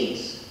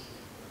disease.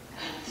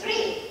 And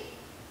 3,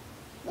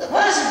 the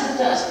person who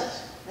does it,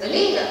 the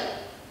leader,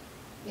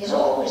 is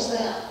always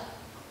there.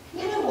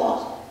 You know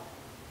what?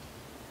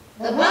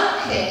 The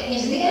Bacchae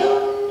is the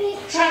only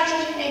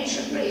tragedy in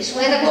ancient Greece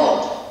where the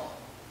god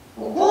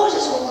who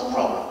causes all the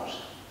problems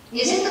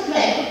is in the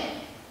play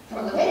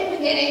from the very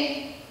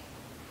beginning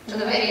to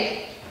the very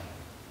end.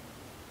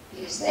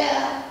 He is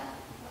there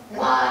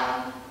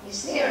applying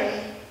his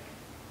theory.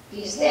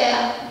 He is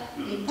there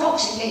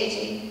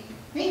intoxicating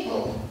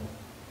people,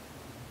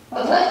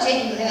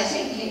 perverting their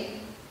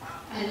thinking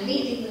and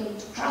leading them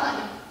to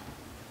crime.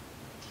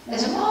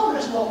 There's a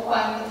marvelous book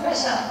by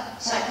Professor,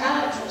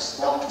 Psychiatrist,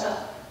 Dr.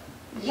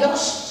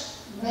 Joost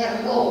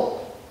Merlo,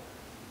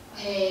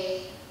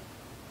 a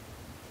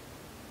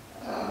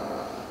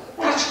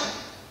Dutchman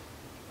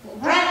who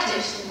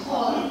practiced in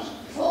Holland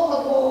before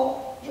the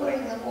war,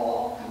 during the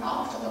war, and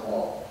after the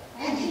war.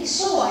 And he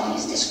saw, and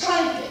he's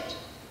described it,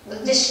 The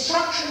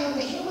Destruction of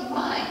the Human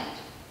Mind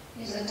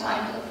is the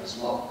title of his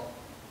book.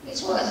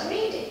 It's worth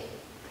reading.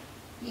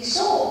 He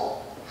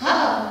saw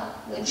how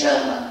the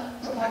German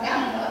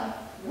propaganda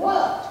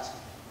worked.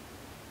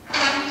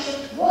 And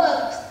it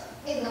worked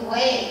in the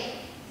way,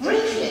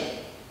 briefly,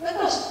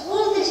 because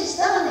all this is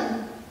done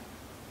in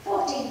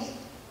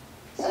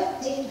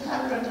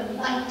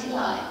 1,390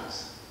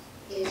 lines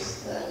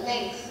is the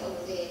length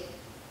of the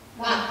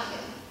Bacchae,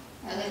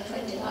 and then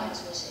 20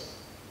 lines missing,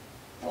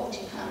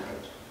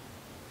 1,400.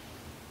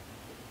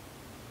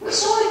 We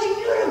saw it in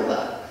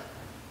Nuremberg.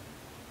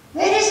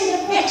 There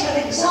isn't a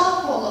better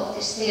example of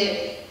this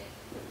theory,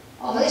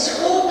 of this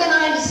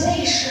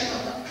organization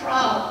of the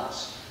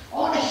crowds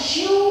on a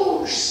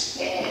huge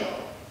scale,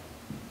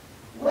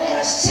 where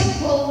a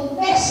simple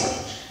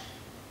message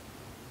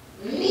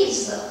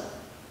leads them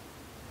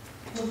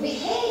to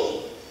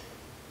behave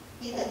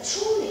in a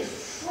truly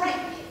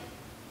frightening,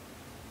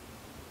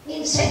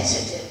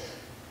 insensitive,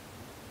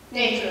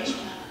 dangerous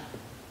manner.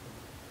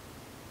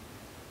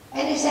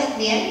 And is that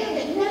the end of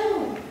it?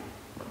 No.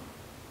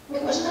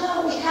 Because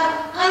now we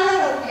have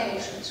other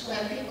occasions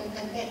where people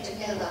can get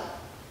together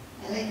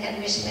and they can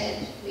be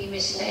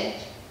misled.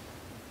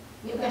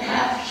 You can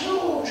have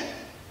huge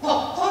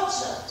pop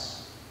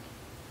concerts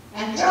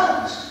and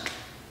drugs.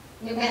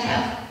 You can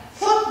have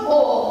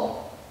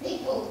football,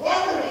 people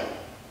gathering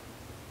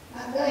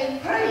and going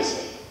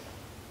crazy.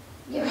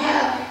 You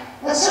have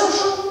the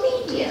social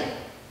media,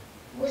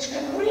 which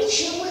can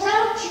reach you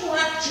without you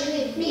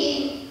actually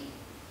being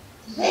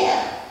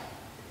there,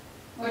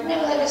 but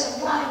nevertheless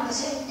applying the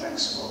same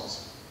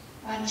principles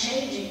and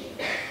changing you.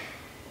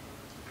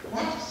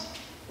 That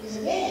is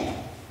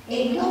again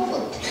a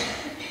novelty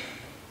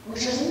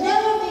which has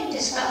never been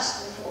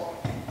discussed before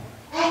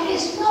and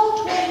is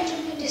not going to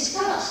be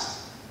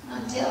discussed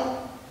until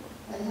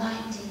the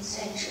 19th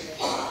century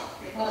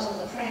because of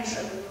the French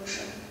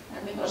Revolution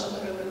and because of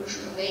the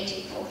Revolution of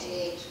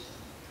 1848.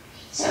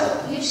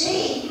 So you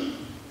see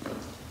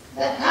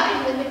the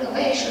kind of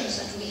innovations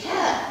that we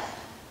have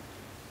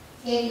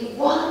in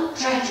one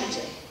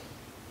tragedy,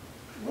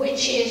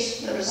 which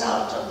is the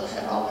result of the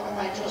phenomenon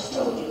I just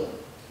told you,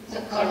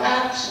 the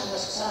collapse of a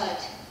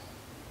society.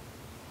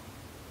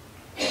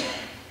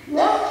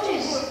 What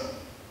is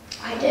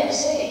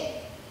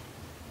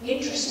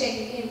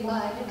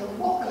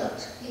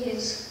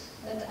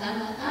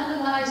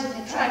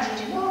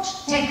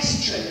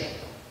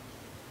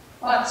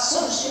but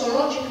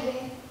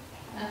sociologically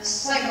and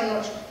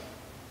psychologically.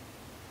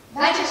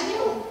 That is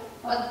new,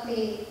 but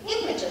the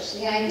impetus,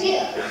 the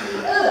idea,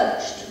 the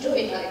urge to do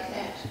it like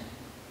that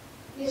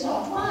is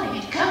not mine.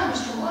 It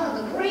comes from one of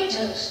the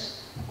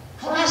greatest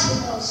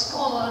classical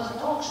scholars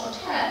that Oxford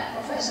had,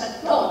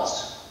 Professor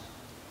Dodds,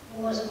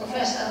 who was a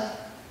professor,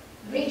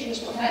 Regius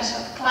Professor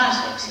of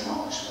Classics in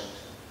Oxford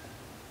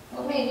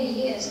for many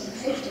years in the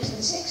 50s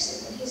and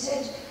 60s, and he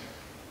said,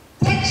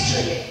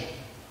 textually,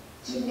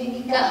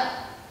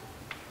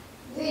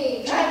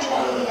 the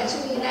tragedy has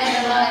been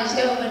analyzed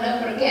over and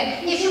over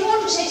again. If you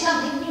want to say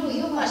something new,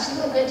 you must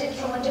look at it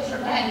from a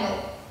different angle.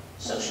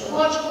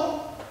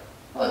 Sociological,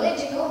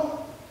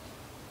 political,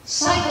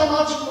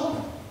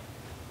 psychological,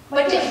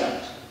 but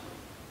different.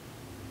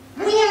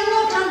 We are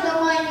not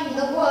undermining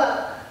the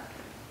work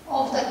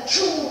of the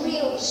true,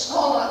 real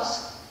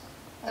scholars,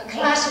 the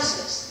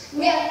classicists.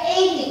 We are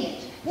aiding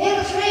it.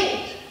 They're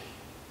afraid.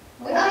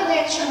 When I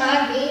lecture, and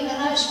I've been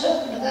and I've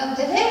spoken to them,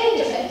 they're very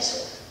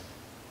defensive.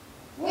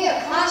 We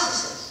are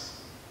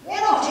classicists. We're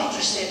not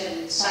interested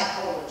in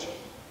psychology.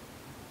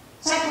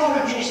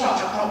 Psychology is not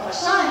a proper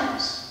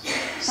science.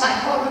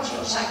 Psychology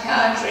or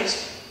psychiatry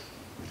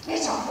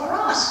it's not for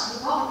us.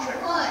 We can't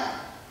rely.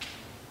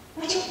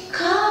 But you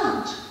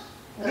can't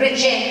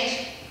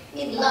reject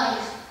in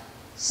life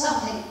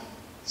something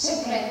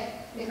simply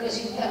because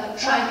you've never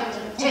tried it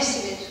and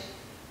tested it.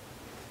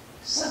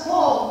 Sir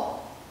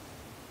Paul,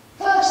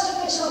 first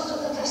epistle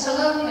to the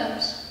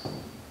Thessalonians,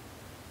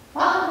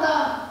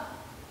 πάντα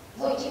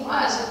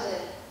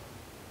δοκιμάζεται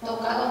το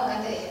καλό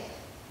κατέχετε.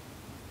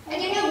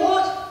 And you know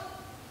what?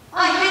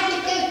 I had to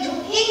go to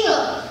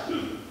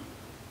England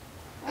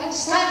and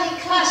study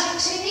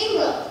classics in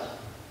England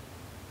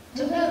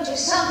to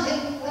notice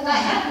something that I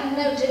hadn't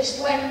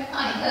noticed when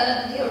I heard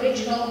the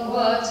original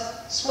words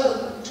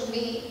spoken to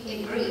me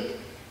in Greek.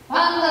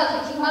 Πάντα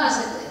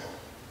δοκιμάζεται.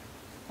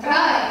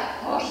 Try,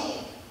 όχι.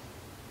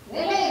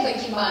 Δεν λέει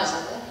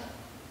δοκιμάζεται.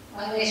 Μ'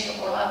 αρέσει η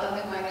σοκολάτα,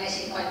 δεν μ' αρέσει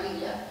η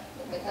βανίλια,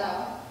 το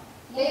πετάω.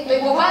 Λέει το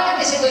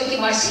υποβάλλετε σε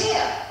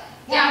δοκιμασία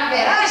και αν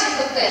περάσει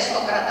το τεστ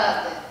το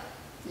κρατάτε.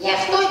 Γι'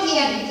 αυτό και η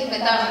αγγλική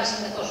μετάφραση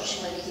είναι τόσο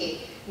σημαντική.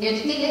 Διότι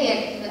τι λέει η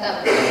αγγλική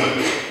μετάφραση?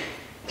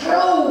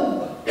 Probe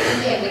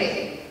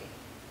everything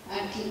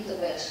and keep the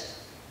best.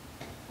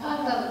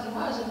 Πάντα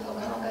δοκιμάζεται το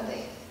καλό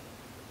κατέχετε.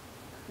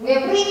 We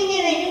are bringing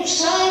in a new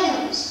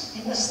science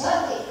in the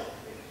study.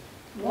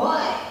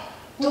 Why?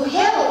 To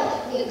help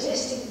the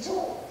existing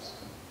tools.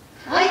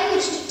 I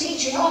used to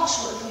teach in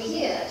Oxford for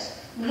years,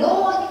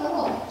 law and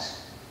economics.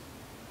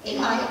 In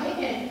my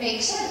opinion, it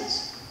makes sense.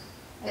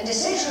 A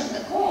decision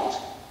the court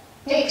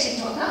takes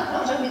into account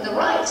not only the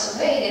rights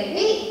of A and B,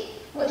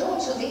 but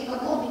also the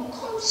economic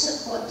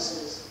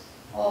consequences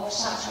of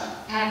such an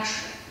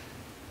action.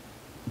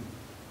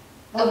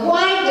 The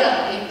wider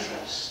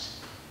interest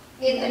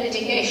in the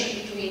litigation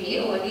between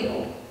you and you.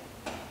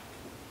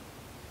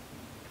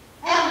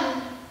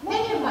 And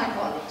many of my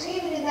colleagues,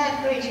 even in that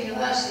great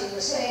university,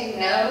 were saying,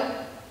 no,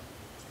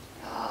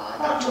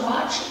 not too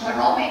much,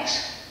 economics.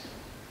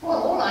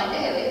 Well, all I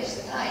know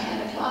is that I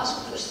had a class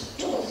which was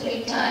 2 or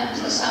 3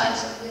 times the size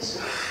of this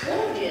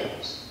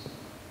audience,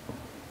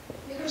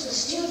 because the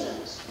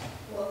students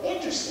were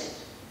interested.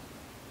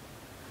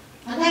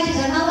 And that is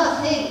another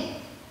thing,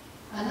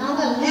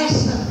 another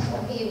lesson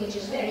for me which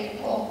is very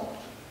important.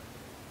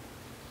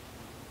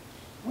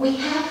 We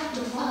have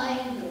to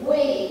find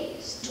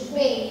ways to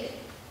make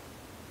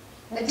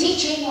the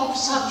teaching of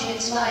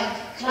subjects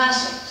like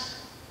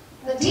classics,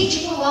 the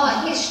teaching of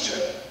our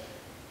history,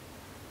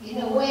 in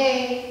a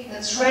way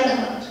that's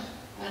relevant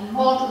and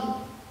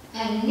modern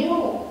and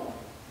new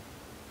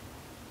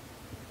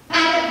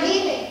and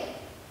appealing.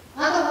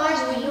 Otherwise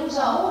we lose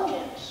our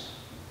audience.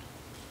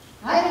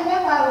 I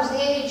remember I was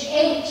the age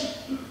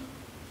 8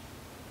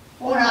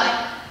 or 9,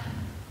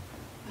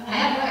 and I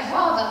had my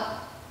father,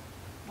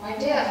 my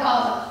dear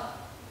father,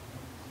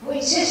 who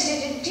insisted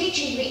in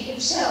teaching me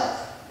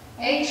himself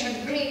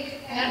ancient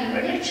Greek and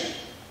religion.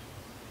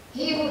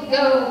 He would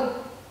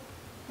go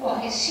for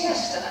his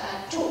siesta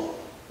at 2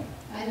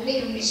 and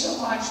leave me so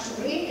much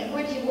to read, and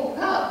when he woke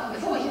up,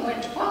 before he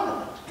went to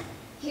Parliament,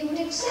 he would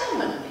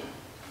examine me.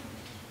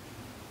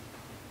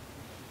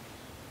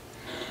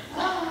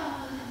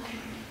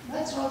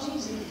 That's not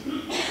easy.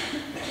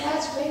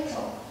 That's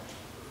painful.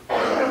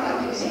 Sir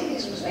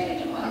Markesinis was very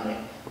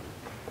demanding.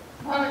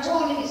 Not at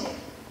all easy.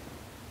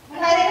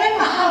 And I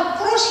remember how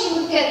cross he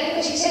would get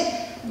because he said,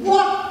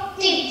 what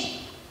did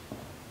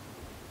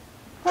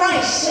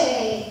Christ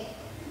say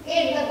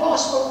in the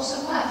Gospel of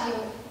St. Matthew?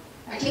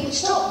 And he would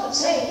stop and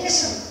say,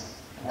 listen,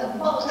 the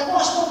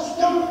Gospels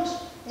don't,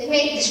 they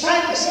may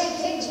describe the same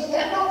things, but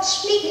they're not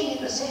speaking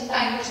in the same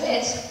language.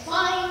 There's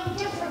fine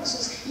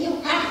differences. You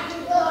have to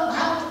learn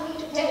how to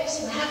read a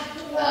text. You have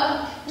to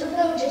learn to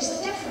notice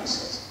the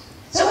differences.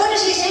 So what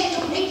does he say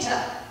to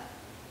Peter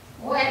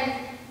when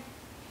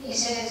he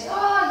says,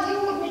 oh, you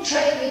would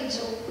betray me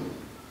too.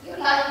 You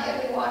like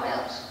everyone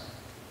else.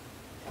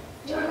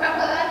 Do you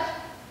remember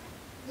that?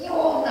 You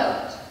all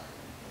know it.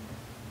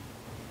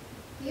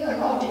 You're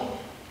nodding.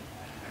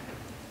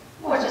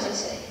 What does he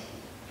say?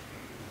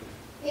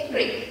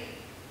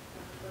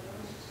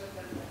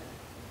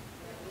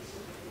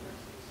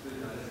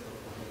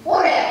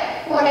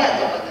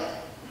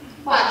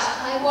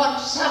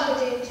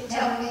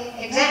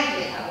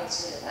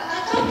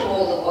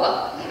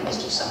 work. He must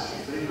do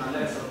something.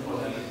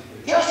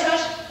 Josh?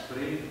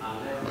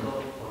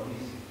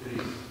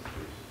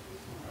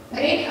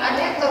 Πριν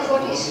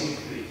αλεκτοφορήσει.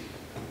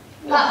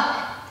 Λάθος.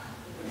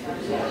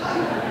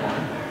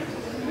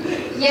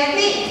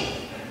 Γιατί,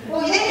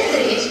 όχι δεν είναι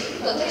τρεις,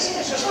 το τρεις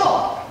είναι σωστό.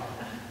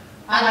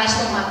 Αλλά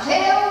στο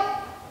Ματθαίο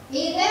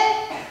είναι,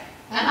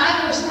 and I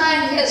was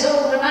 9 years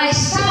old and I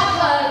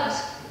suffered.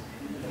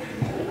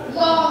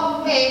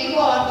 Long may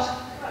God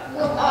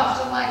look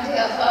after my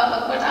dear father,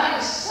 but I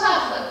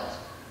suffered.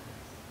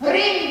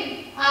 Πριν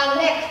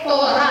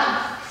αλεκτορά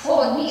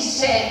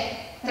φωνήσε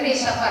τρεις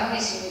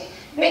απαρνήσιμοι.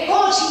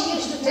 Because he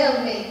used to tell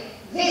me,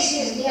 this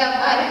is the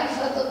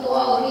apparentfata του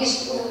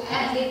αορίστου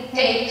and it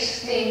takes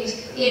things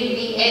in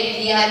the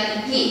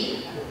αιτιατική.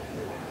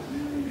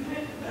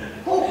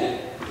 Who?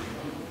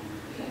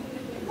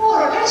 More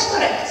or less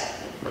correct.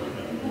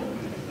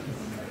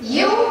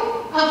 You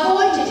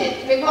avoided it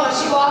because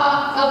you are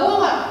a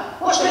woman.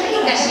 Πώς το λέει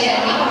η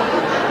Κασιανή.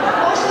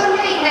 Πώς το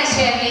λέει η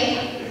Κασιανή.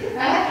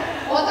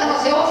 Όταν ο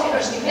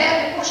Θεόφιλος τη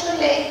βλέπει, πώς το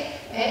λέει.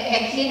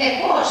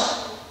 Γυναικός.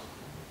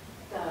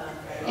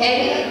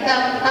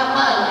 Τα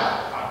μάλα,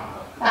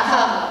 τα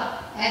χάμα.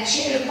 And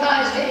she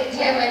replies very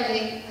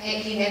cleverly,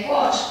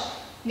 γυναικός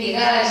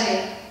πηγάζει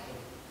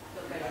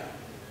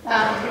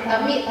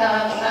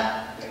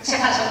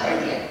ξεχάσα το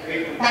λέει,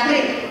 τα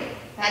κρύβει.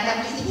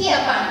 Καταπληκτική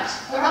απάντηση.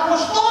 Τον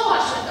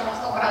αποστόμασε τον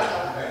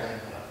αυτοκράτορα.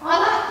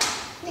 Αλλά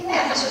την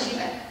έχασε ως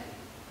γυναίκα.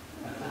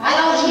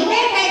 Αλλά ως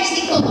γυναίκα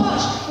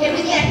ενστικτωδώς,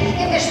 επειδή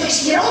ανήκεται στο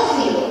ισχυρό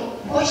φύλλο,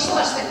 όχι στο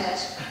ασθενές.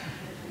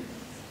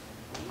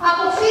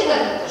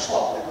 Αποφύγανε το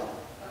σκόπελο.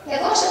 Και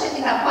δώσατε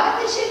την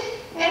απάντηση,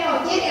 ενώ ο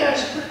κύριος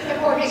με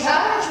πολύ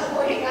θάρρος, με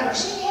πολύ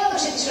καλοσύνη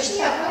έδωσε τη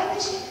σωστή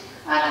απάντηση,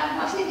 αλλά με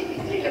αυτή την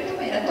μικρή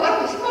λεπτομέρεια. Τώρα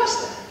το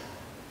θυμάστε.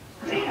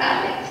 Πριν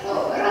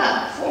αλεκτορά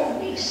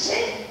φωνήσε,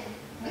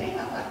 πριν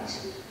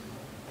απάντησε.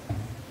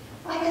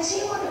 I can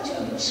see one or two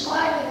of you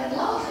smiling and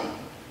laughing.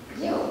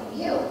 You.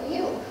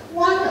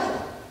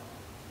 Wonderful.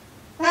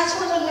 That's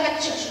what a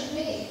lecture should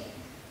be.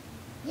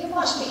 You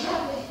must be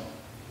happy.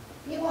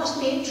 You must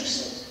be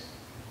interested.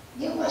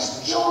 You must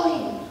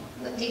join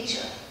the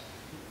teacher.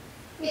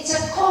 It's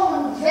a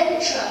common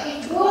venture.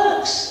 It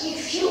works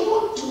if you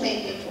want to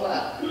make it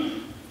work.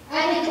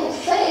 And it will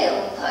fail,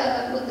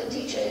 however good the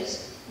teacher is,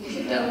 if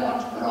you don't want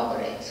to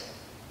corroborate.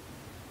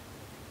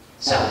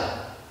 So,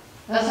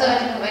 the third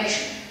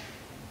innovation,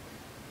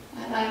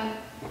 and I'm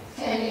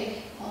fairly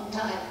on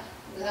time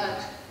without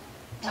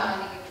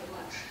timing it too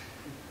much.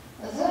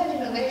 The third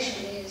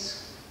innovation is,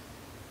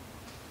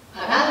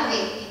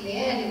 Arabi in the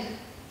end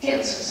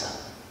kills his son,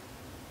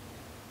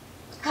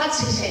 cuts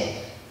his head,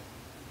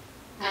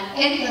 and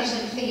enters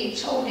and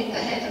leaves holding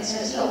the head and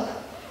says, look,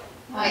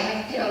 I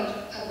have killed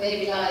a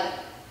baby lion.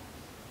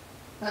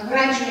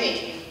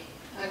 Congratulate me.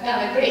 I've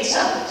done a great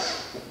service.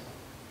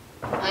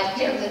 I've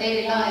killed the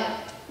baby lion.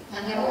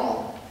 And they're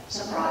all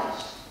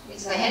surprised.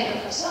 It's the head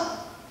of her son.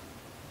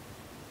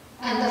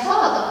 And the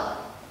father,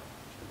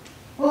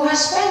 who has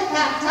spent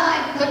that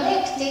time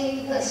collecting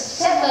the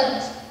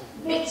severed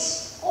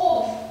bits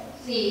of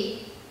the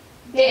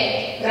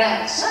dead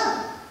grandson,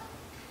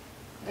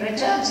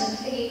 returns and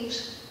leaves,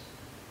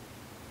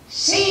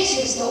 sees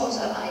his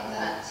daughter like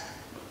that,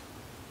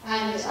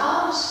 and is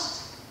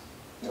asked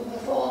to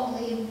perform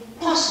the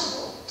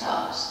impossible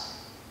task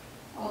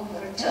of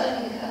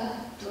returning her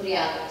to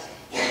reality,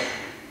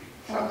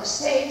 from the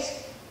state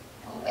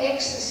of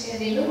ecstasy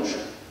and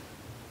illusion.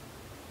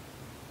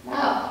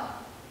 Now,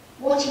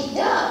 what he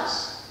does,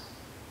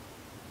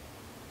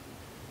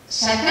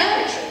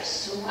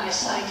 psychiatrists, whom I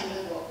cite in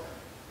the book,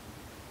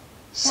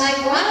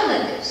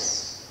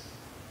 psychoanalysts,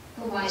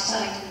 whom I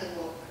cite in the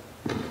book,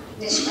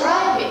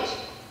 describe it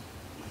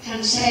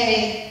and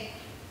say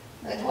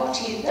that what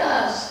he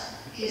does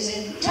is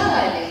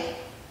entirely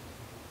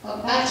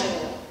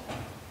compatible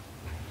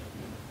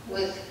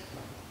with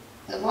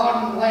the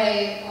modern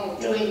way of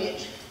doing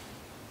it.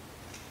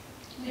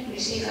 Let me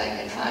see if I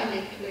can find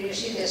it, because you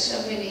see there's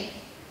so many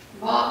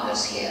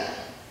markers here.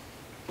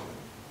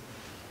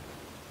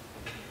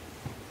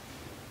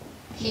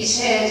 He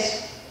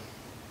says,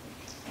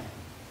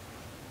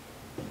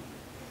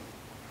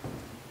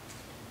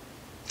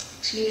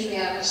 excuse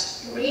me, I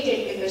must read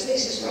it because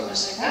this is from a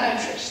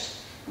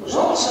psychiatrist who's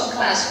also a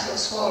classical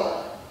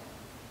scholar.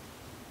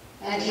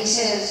 And he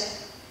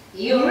says,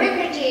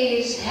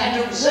 Euripides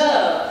had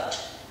observed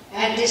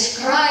and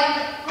described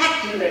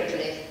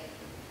accurately,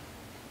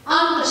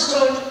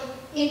 understood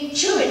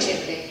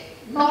intuitively,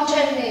 not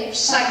only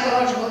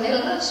psychological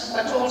illness,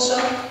 but also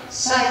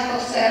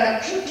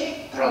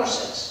psychotherapeutic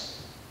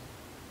process.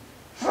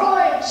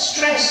 Freud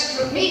stressed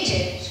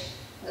repeated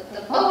that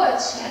the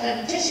poets had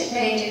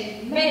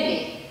anticipated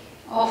many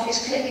of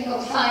his clinical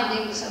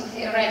findings and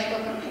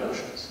theoretical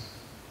conclusions.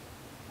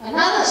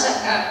 Another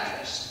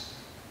psychiatrist,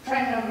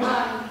 friend of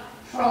mine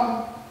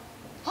from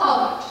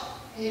Harvard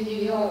in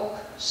New York,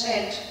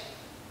 said,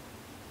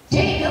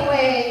 take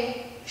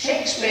away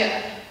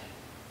Shakespeare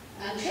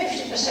and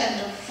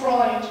 50% of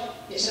Freud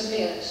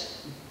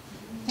disappears.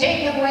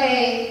 Take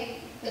away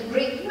the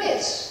Greek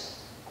myths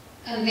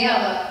and the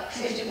other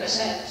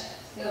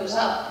 50% goes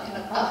up in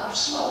a puff of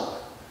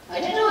smoke. I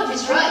don't know if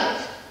it's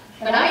right,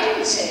 but I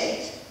didn't say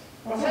it.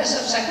 Professor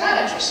of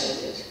psychiatry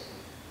said it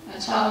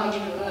at Harvard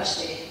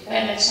University,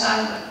 Bennett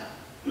Simon.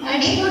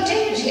 And he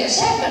continues here.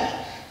 Second,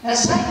 the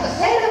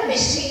psychotherapy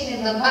seen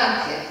in the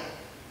Banque,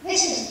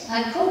 this is,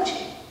 I'm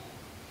quoting,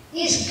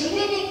 is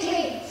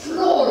clinically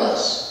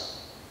flawless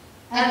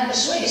and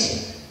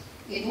persuasive.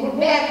 It would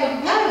bear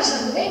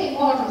comparison with any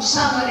modern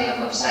summary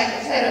of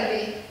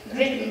psychotherapy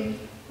written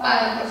by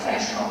a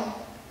professional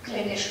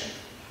clinician.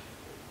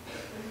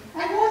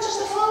 And what does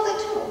the father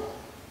do?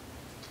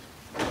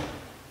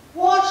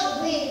 What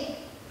the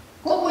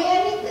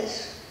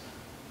Cocoyanides,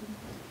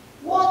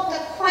 what the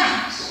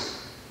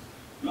quacks,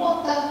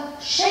 what the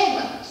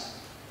shamans,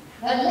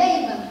 the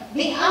laymen,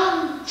 the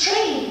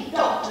untrained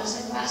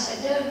doctors in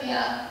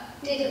Macedonia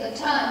did at the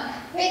time,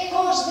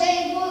 because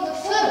they were the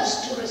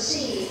first to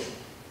receive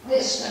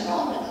this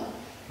phenomenon,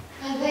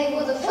 and they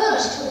were the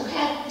first who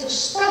had to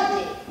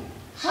study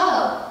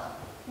how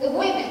the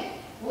women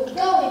would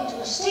go into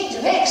a state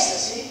of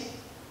ecstasy,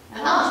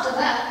 and after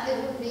that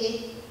they would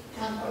be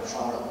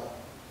uncontrollable.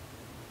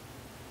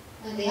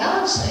 And the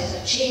answer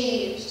is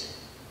achieved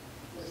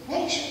with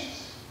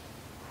patience,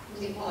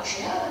 with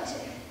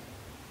impartiality,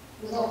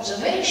 with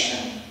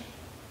observation,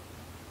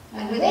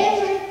 and with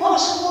every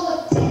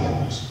possible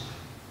attempt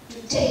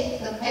to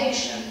take the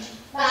patient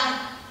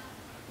back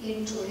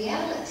into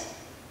reality.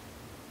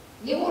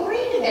 You will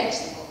read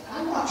against the book.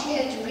 I'm not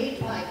here to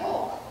read my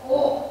book,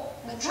 or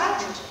the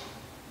tragedy,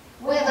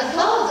 where the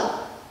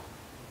father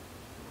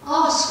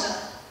asks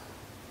her,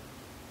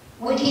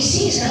 when he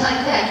sees her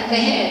like that in the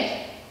head,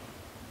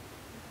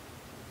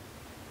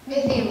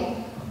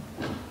 Pedimo,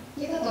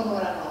 kika to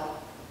morano,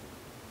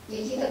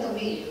 kika to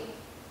video.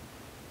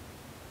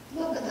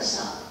 Look at the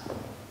sun.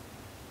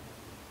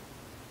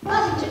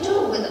 Nothing to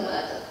do with the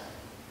murder.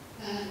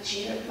 And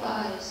she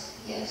replies,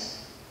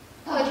 yes.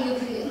 How do you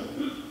feel?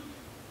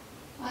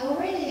 I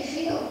already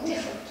feel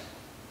different.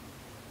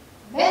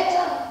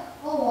 Better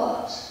or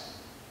worse?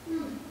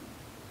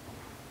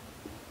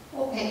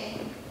 Okay.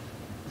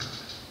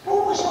 Who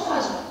was your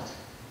husband?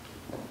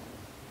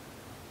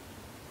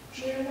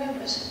 She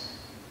remembers him.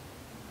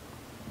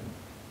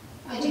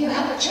 Do you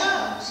have a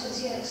child?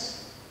 Says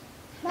yes.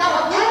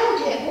 Now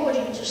apparently,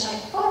 according to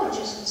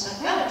psychologists and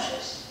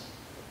psychiatrists,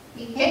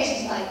 in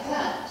cases like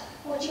that,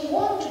 what you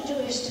want to do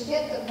is to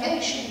get the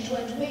patient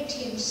to admit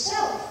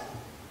himself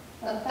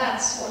that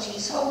that's what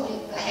he's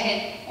holding, the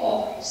head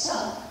of his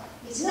son.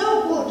 It's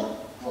no good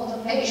for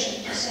the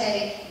patient to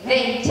say,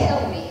 they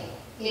tell me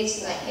it's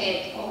the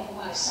head of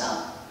my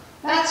son.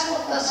 That's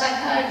what the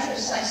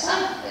psychiatrists I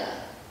cite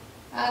there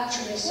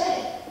actually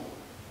say.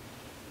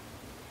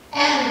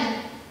 And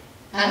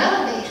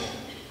Anandi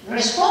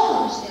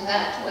responds in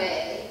that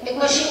way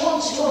because she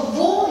wants to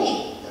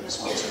avoid the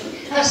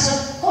responsibility. Her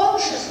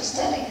subconscious is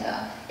telling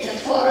her that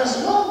for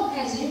as long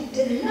as you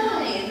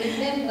deny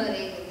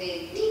remembering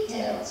the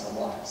details of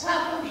what has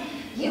happened,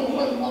 you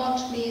will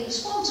not be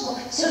responsible.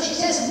 So she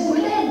says,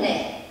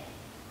 Mulene,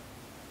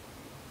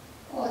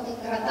 or the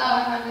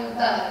Kratana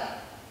Mildari.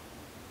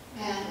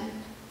 And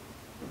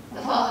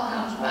the father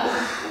comes back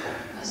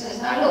and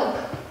says, now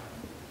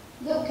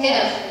look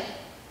carefully.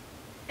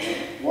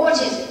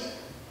 What is it?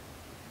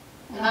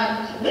 And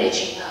I'm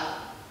reaching now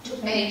 2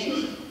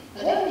 pages,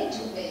 but only 2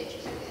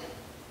 pages again.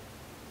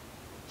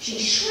 She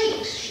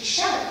shrieks, she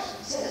shouts,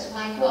 and says,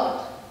 my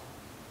God,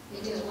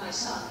 it is my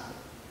son.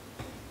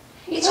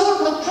 It's all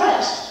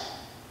compressed.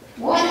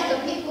 One of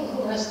the people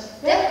who has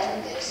dealt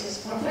with this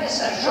is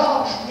Professor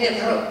Georges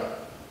Devreux.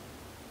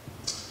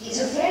 He's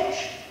a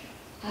French,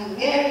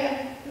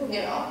 Hungarian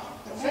Huguenot,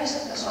 professor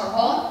at the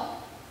Sorbonne,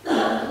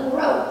 who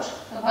wrote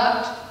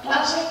about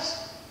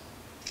classics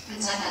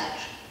and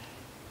psychiatry.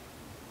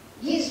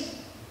 He's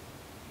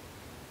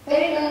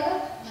very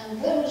learned,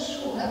 and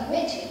those who have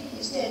met him,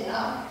 he's dead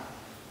now,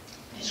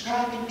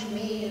 described him to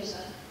me as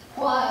a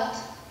quiet,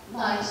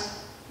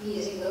 nice,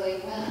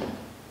 easygoing man.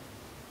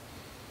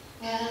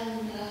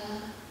 And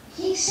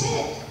he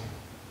said,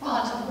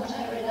 part of what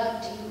I read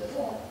out to you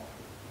before,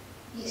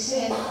 he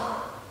said,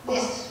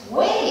 this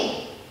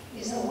way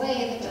is the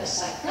way that a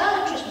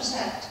psychiatrist must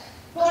act,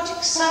 not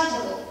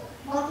excitable,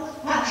 not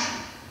with passion,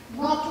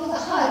 not with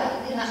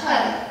in a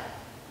hurry,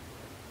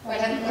 but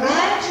a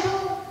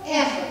gradual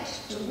effort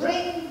to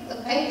bring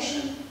the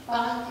patient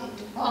back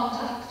into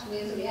contact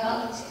with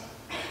reality.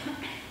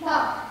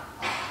 Now,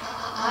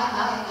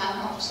 I'm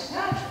not a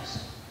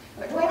psychiatrist,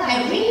 but when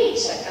I read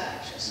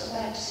psychiatrists of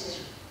that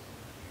decision,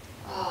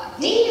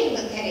 dealing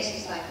with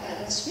cases like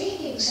that and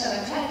speaking so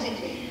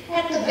emphatically,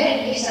 at the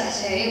very least I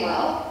say,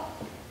 well,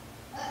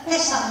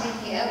 there's something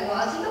here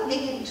worth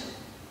looking into.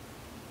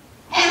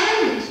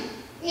 And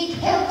it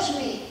helps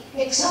me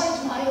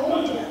excite my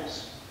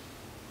audience.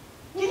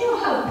 You know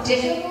how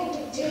difficult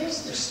it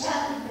is to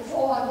stand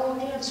before an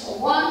audience for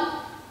 1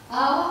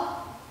 hour?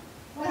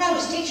 When I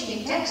was teaching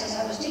in Texas,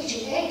 I was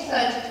teaching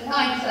 8:30 to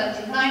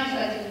 9:30,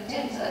 9:30 to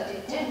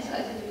 10:30,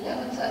 10:30 to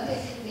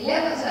 11:30,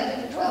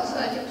 11:30 to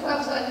 12:30,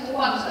 12:30 to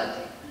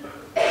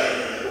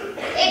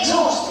 1:30.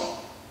 Exhausting.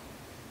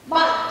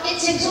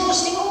 it's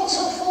exhausting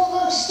also for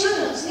the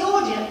students, the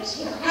audience.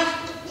 You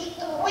have to keep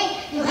them awake,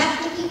 you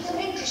have to keep them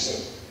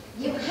interested,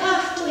 you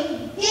have to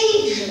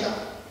engage them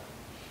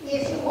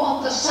if you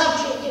want the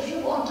subject, if you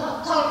want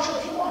our culture,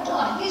 if you want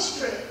our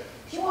history,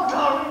 if you want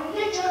our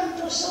religion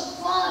to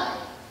survive.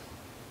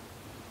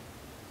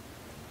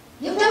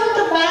 You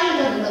don't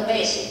abandon the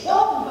basic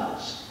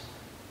dogmas,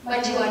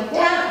 but you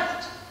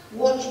adapt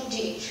what you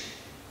teach,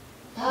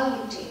 how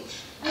you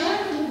teach,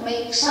 and you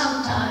make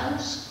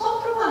sometimes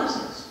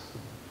compromises,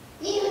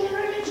 even in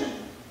religion.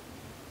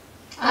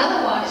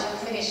 Otherwise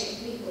you're faced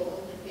with people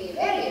who would be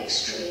very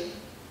extreme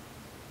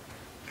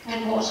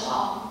and cause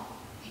harm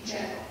in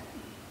general.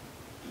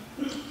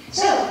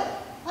 So,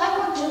 I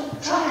want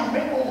to try and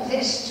bring all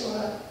this to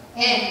an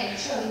end and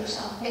show you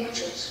some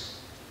pictures.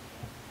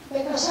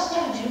 Because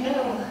sometimes, you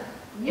know,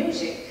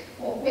 music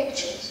or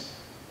pictures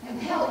can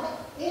help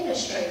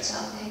illustrate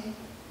something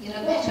in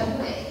a better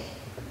way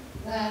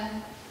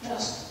than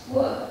just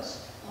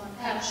words on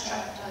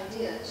abstract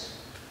ideas.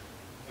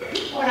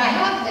 What I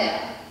have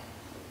there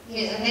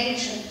is an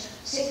ancient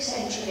 6th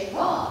century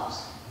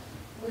vase,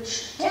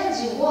 which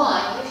tells you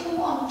why, if you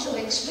want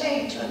to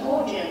explain to an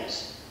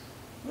audience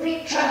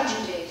Greek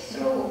tragedy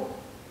through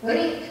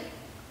Greek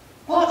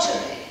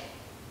pottery,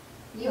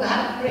 you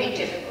have great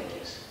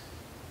difficulties.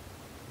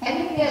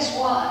 Can you guess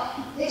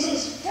why? This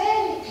is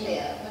fairly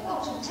clear, but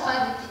not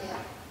entirely clear.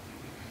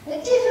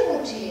 The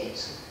difficulty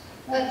is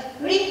that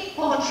Greek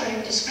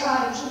pottery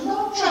describes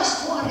not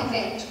just one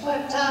event,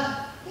 but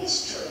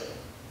history,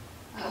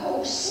 a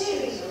whole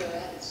series of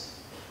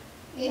events,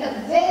 in a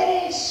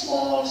very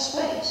small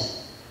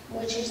space,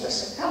 which is the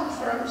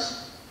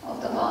circumference of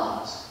the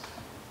vase.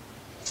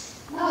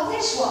 Now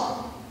this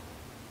one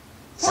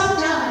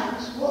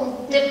sometimes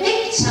will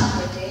depict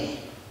somebody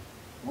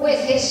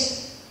with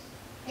his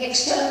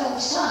external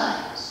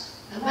signs,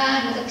 a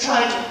man with a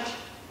trident,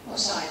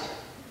 Poseidon,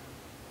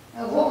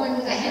 a woman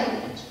with a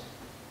helmet,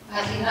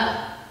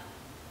 Athena.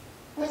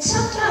 But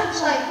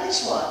sometimes, like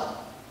this one,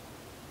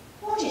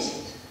 what is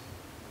it?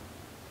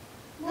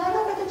 Now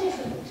look at the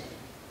difficulty.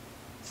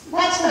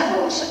 That's the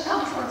whole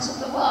circumference of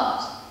the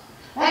vase.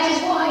 That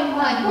is why in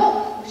my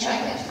book, which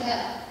I left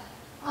there,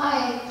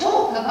 I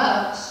talk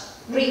about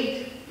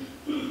Greek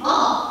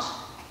art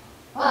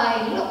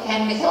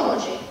and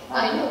mythology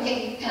by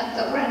looking at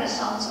the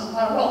Renaissance and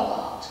Baroque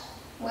art,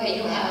 where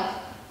you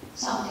have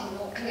something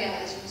more clear,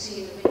 as you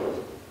see in the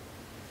video.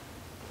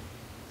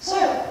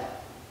 So,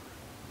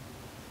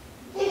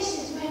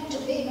 this is meant to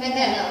be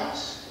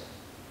Menelaus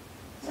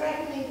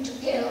threatening to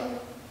kill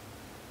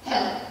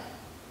Helen.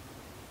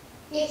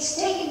 It's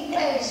taking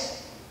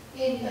place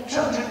in the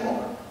Trojan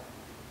War,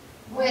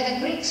 where the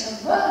Greeks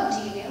have burned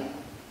Helium,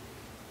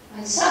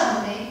 and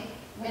suddenly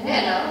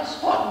Menelaus,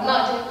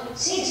 hot-blooded,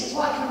 sees his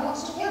wife and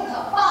wants to kill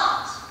her.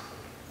 But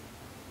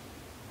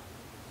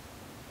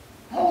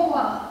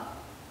Homer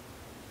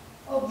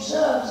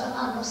observes and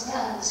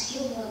understands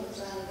humans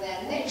and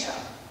their nature.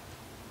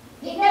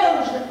 He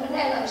knows that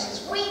Menelaus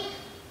is weak,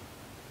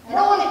 and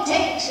all it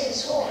takes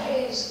is for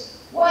his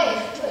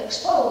wife to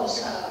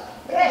expose her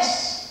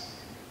breasts,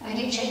 and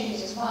he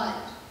changes his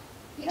mind.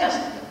 He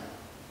doesn't do it.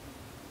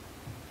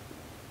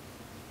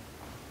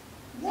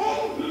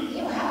 Then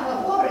you have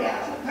a warrior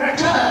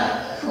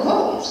who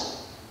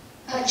holds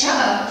a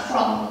child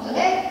from the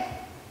leg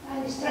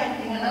and is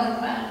threatening an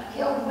old man.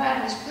 The old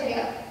man is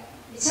Priam.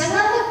 It's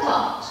another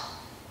part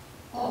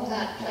of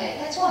that play.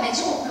 That's why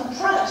it's all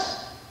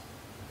compressed.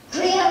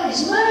 Priam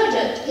is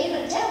murdered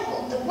in a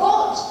temple. The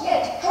gods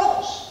get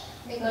cross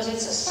because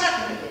it's a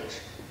sacrilege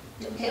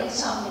to kill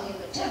somebody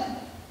in the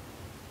temple.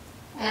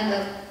 And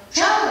the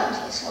child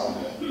he's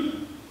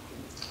holding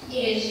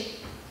is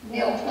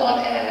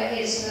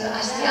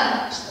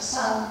Astyanax, the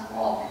son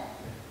of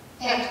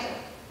Hector.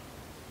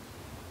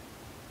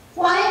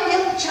 Why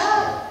kill the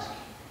child?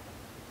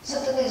 So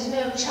that there's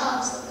no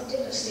chance that the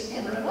dynasty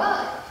can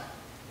revive.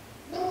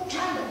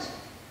 Brutality.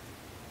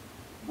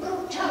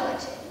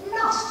 Brutality.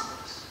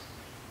 Nastiness.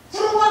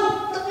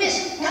 Throughout the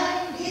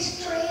Byzantine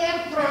history,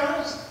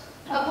 emperors,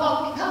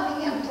 upon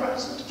becoming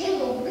emperors, would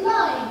kill or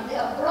blind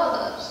their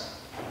brothers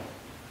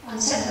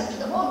and send them to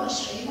the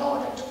monastery in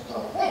order to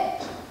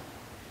prevent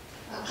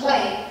a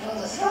claim for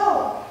the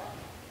throne.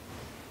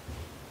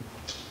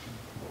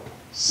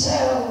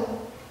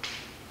 So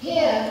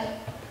here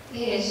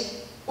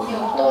is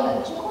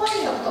Neoptolemus. Why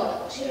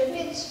Neoptolemus?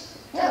 Euripides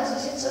tells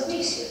us it's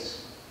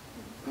Odysseus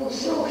who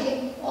threw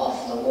him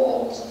off the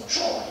walls of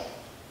Troy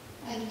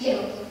and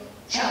killed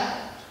the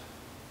child.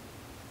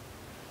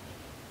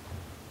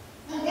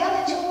 And the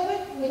other two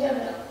women, we don't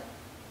know.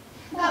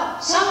 Now,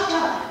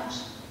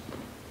 sometimes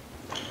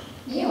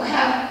you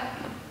have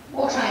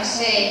what I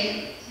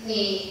say,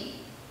 the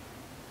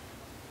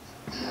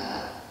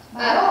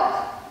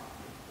Baroque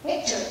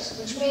pictures,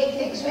 which make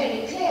things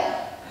very clear.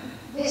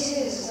 This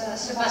is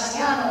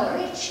Sebastiano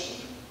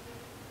Ricci,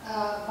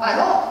 a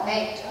Baroque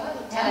painter,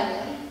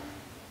 Italian,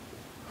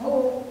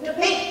 who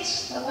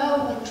depicts the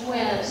moment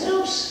where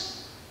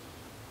Zeus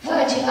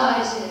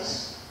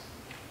fertilizes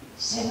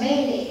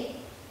Semele,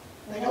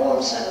 but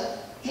also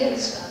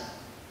kills her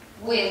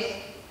with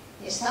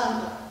his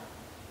thunder.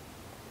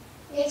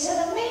 It's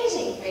an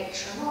amazing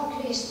picture,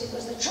 not least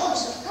because the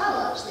choice of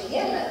colors, the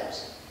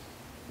yellows,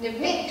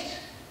 depict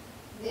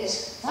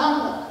this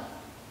thunder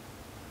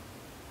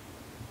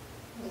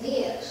with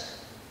ears.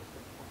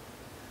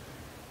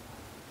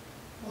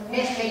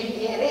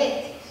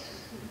 Euripides,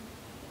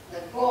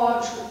 the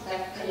gorge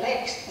that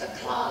collects the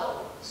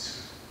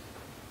clouds.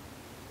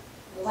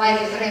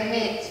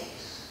 Euripides.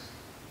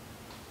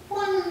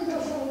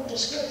 Wonderful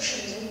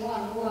descriptions in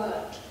one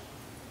word.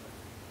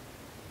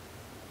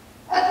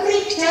 A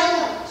Greek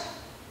talent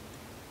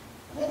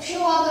that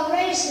few other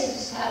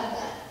races had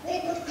that. They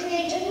could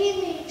create an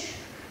image,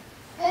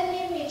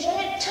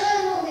 an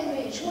eternal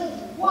image with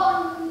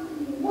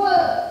one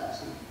word.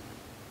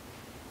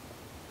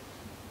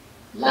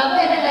 La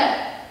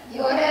bella,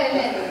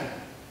 Euripides.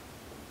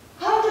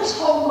 How does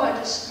Homer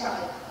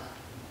describe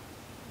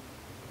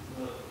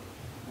her?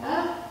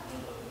 Huh?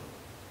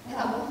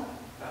 Catholic.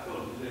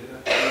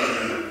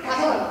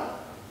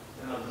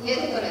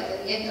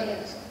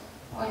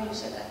 Why do you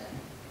say that?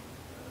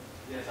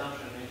 The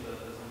assumption is that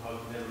somehow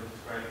you never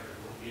describe her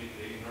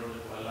completely in order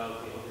to allow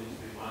the audience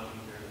to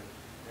imagine her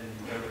and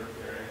interpret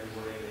her every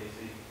way they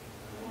see.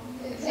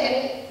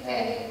 Very,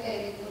 very,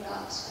 very good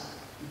answer.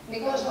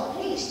 Because not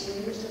least, you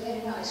used a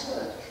very nice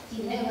word.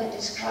 He never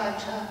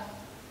described her.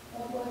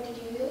 What word did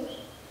you use?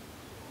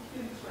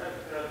 You didn't describe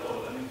her at all.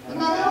 I mean, No,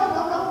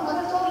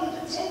 not at all. You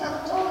didn't say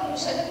not at all. You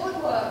said a good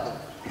word.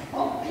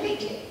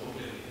 Completely.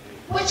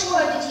 Which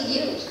word did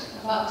he use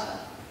about her?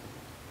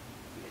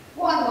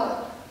 One word.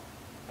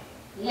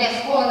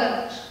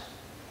 Left-cornered.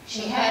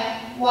 She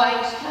had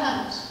white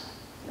hands,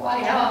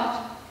 white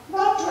arms,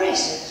 not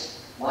dresses.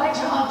 White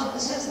arms in the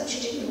sense that she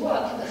didn't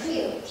work in the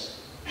fields.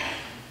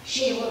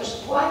 She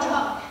was white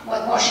armed,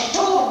 but was she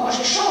tall, was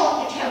she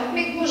short, did she have a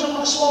big bosom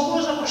or a small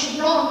bosom, was she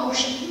blonde, was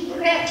she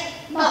brunette?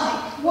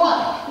 Nothing.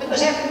 Why?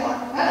 Because everyone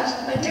has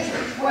a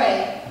different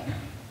way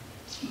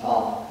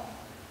of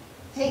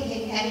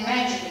thinking and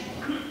imagining.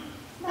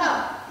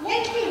 Now,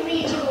 let me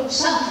read you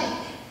something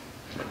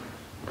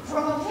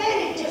from a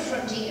very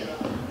different era.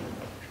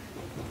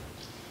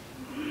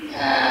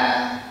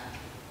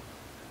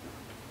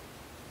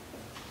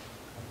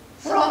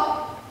 From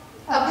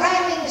a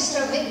Prime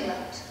Minister of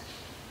England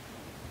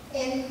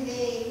in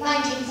the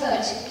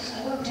 1930s,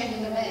 I won't tell you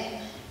the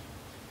name,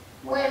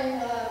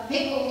 when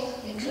people,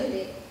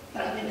 including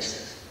Prime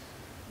Ministers,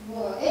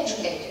 were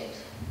educated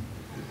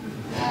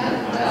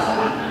and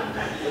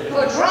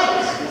could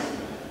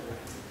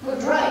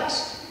write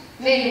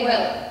very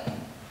well.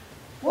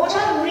 What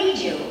I'll read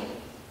you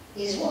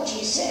is what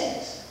he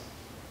says.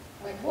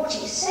 But what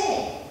he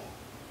said,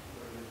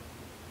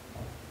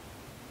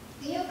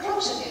 you're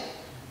close again.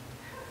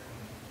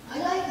 I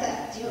like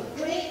that. You're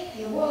great,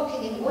 you're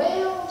working in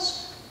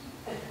Wales.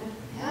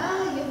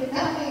 Yeah, you're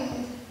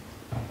becoming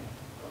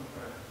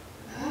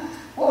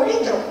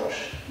Polydromos.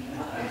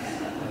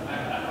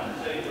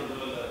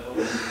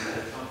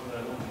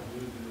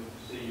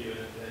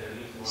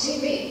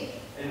 See me?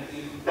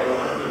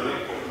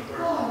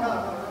 Oh,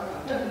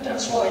 no. Don't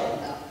spoil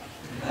it now.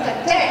 The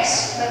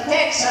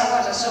texts are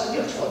what are so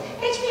beautiful.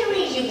 Let me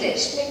read you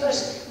this,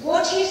 because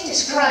what he's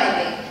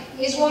describing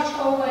is what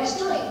Homer is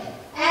doing.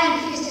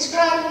 And he's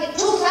describing it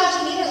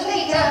 2,000 years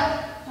later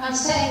and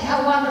saying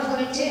how wonderful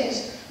it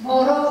is.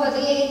 Moreover,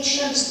 the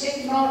ancients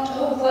did not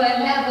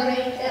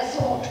over-elaborate their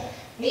thought,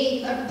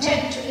 being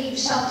content to leave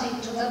something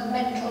to the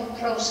mental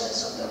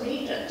process of the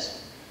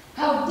readers.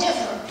 How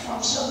different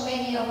from so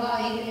many of our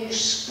English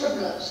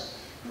scribblers,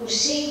 who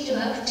seem to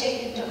have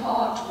taken to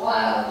heart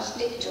Wilde's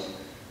dictum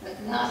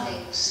that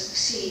nothing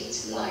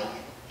succeeds like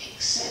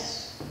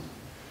excess,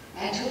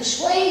 and who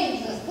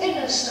swathe the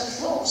thinnest of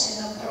thoughts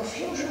in a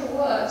profusion of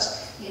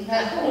words in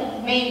the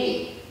hope,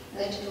 maybe,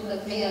 that it will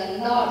appear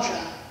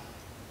larger,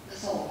 the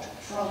thought,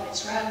 from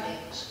its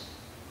wrappings.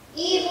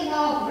 Even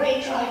our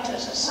great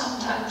writers are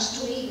sometimes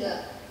too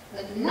eager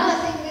that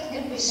nothing that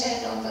can be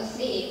said on the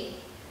theme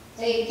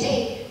they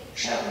take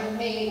shall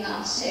remain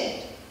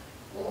unsaid,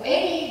 or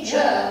any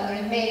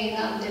germ remain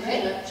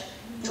undeveloped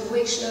to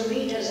which the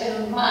reader's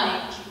own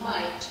mind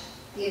might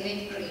give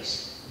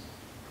increase.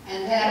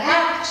 And they're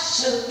apt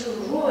so to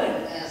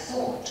ruin their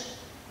thought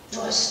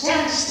to a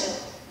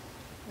standstill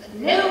that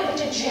no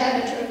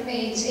potentiality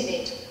remains in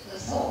it, the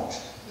thought,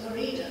 the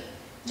reader,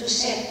 to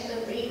set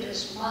the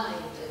reader's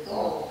mind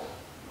agog.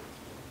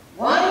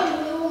 Why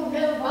do we all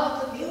know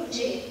about the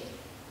beauty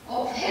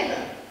of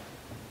Helen?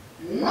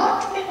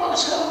 Not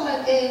because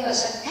Homer gave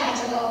us a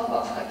catalogue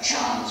of her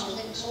charms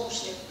with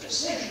exhaustive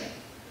precision,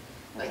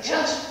 but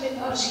just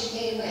because he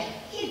gave a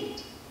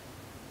hint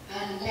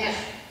and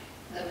left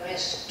the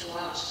rest to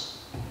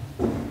us.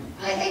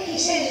 I think he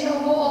says no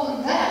more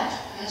than that,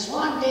 as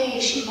one day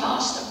she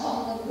passed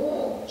upon the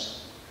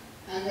walls,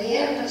 and the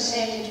elder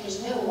said it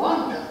was no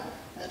wonder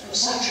that for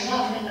such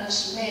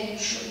loveliness men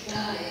should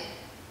die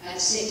and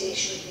cities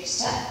should be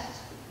sacked.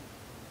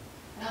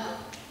 Now,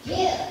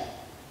 here,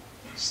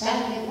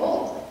 Stanley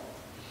Baldwin,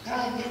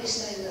 Prime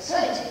Minister in the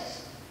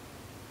 30s,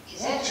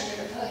 is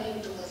actually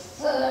referring to the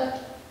third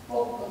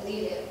book of the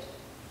Iliad.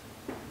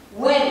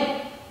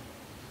 when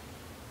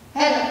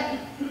Helen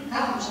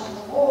comes on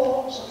the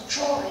walls of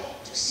Troy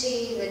to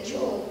see the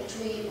duel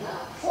between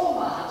her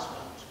former husband,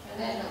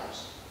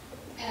 Menelaus,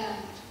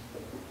 and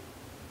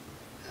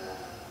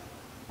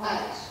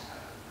Paris,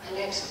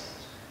 Alexander.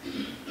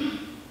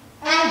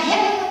 And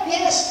Helen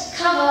appears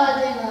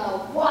covered in a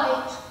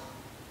white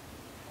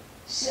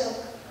silk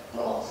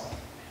cloth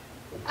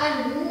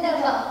and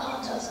never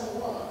utters a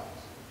word.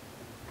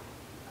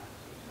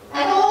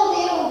 And all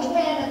the old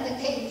men and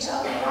the king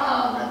turn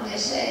around and they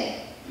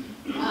say,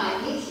 "My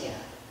Lydia,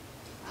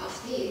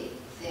 auf die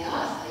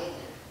Theater."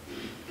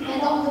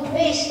 And on the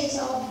basis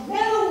of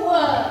no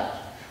word,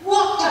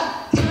 what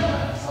a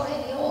talent for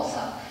any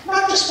author,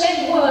 not to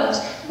spend words.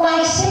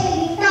 By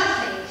saying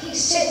nothing, he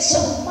said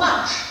so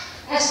much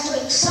as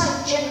to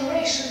excite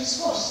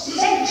generations for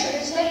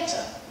centuries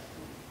later.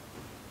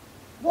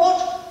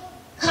 What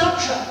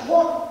culture,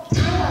 what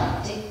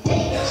talent it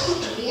takes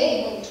to be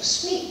able to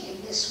speak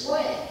in this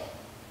way.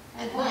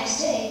 And by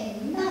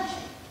saying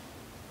nothing,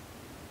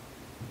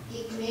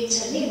 he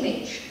creates an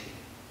image.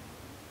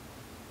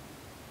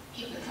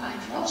 You can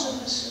find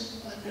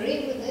philosophers who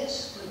agree with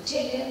this,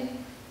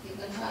 Quintilian. You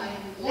can find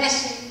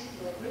Lessing,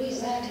 who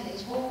agrees that in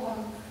his book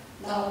on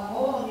Love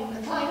War. You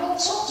can find all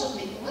sorts of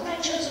people. But I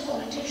chose a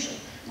politician,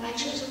 and I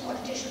chose a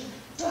politician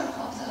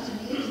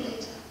 2,500 years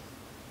later.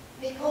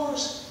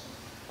 Because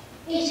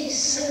it is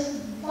so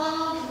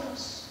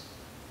marvelous.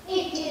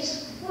 It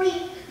is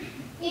Greek.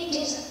 It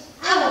is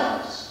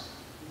ours.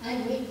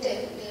 And we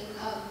don't know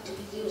how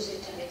to use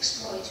it and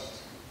exploit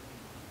it.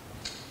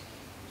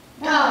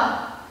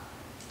 Now,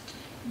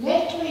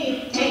 let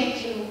me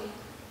take you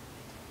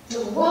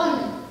to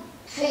one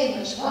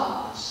famous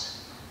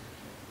vase,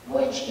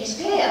 which is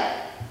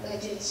clear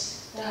that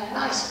it's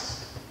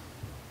Dionysus.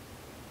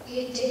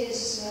 It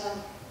is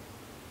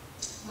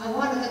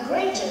one of the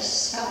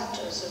greatest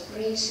sculptors of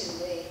Greece in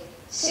the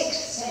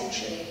 6th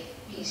century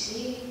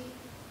BC,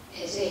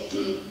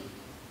 Ezekiel,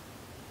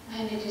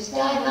 and it is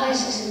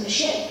Dionysus in the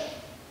ship.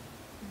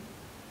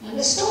 And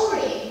the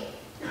story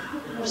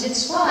was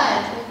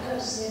inspired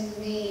because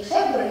in the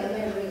February of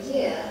every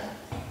year,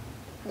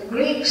 the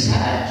Greeks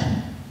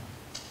had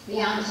the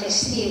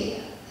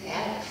Anthestelia. They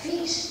had a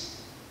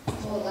feast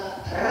for the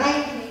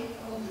ripening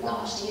of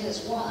last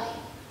year's wine.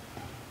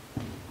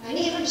 And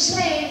even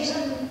slaves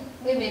and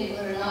women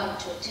were allowed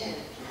to attend.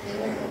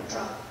 They all got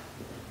drunk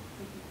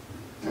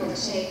for the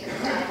sake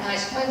of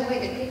Dionysus. By the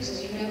way, the Greeks,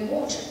 as you know,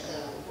 watered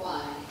the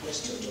wine. It was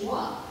 2 to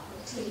 1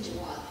 or 3 to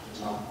 1. It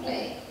was not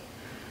plain.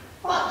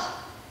 But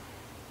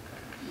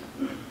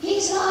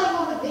he's lying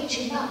on a beach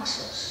in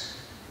Naxos,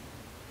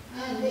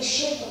 and this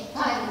ship of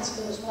pirates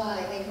goes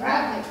by. They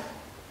grab him,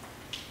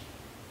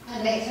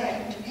 and they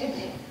threaten to kill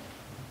him.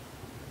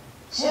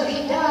 So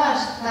he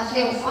does what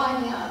they'll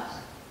find out,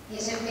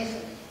 his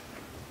epiphany.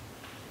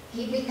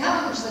 He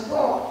becomes the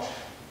god,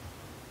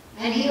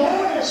 and he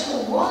orders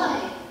for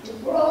wine to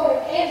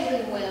grow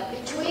everywhere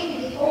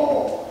between the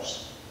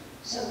oars,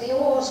 so the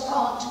oars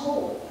can't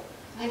move,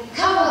 and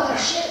cover the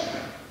ship.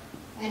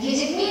 And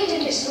he's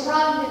immediately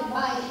surrounded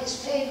by his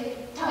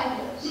favorite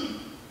tigers.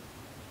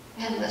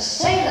 And the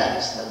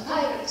sailors, the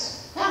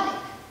pirates, panic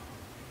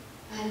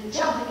and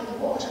jump into the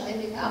water. They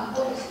become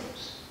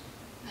dolphins,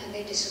 and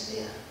they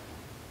disappear.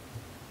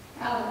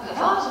 Now, a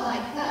vase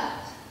like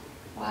that,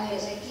 by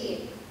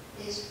Ezekiel,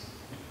 is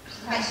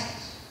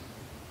priceless.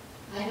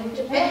 And it would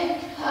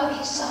depend how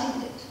he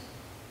signed it.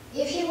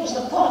 If he was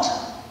the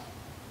potter,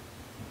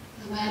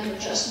 the man who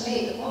just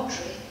made the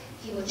pottery,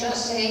 he would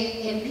just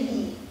say,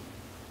 Ebi,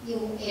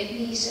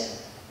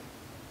 Ebi.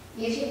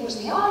 If he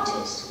was the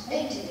artist who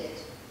painted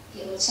it,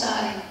 he would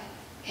sign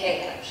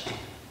Eggert.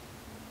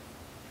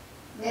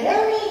 There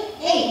are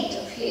only 8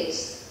 of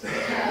his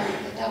that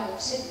have the double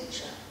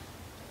signature,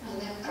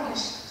 and they're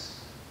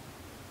priceless.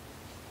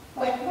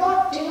 But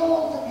not in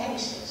all the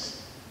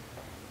cases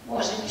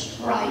was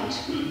it right.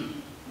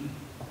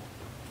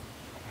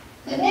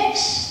 The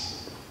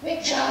next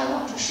picture I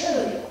want to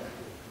show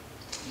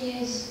you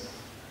is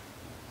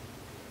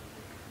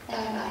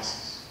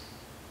Dionysus.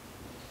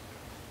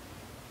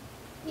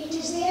 It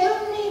is the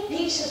only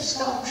piece of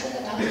sculpture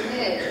that I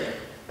know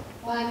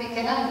by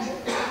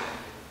Michelangelo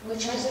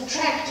which has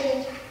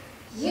attracted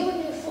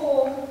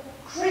uniform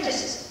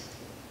criticism.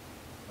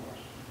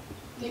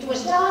 It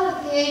was done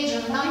at the age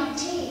of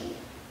 19.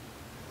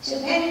 So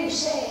can you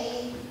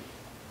say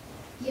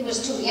he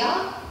was too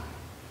young?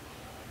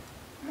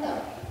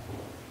 No.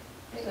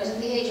 Because at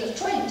the age of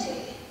 20,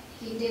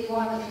 he did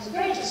one of his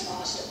greatest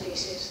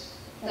masterpieces,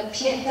 the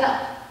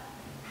Pietà,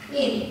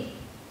 in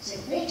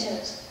St.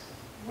 Peter's,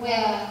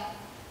 where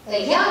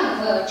the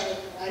young Virgin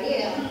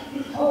Maria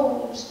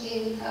holds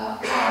in her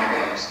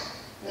arms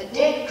the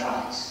dead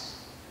Christ,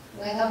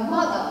 where the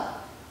mother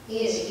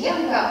is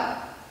younger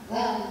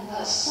than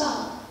the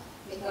son,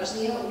 because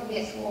the old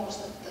myth was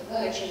that the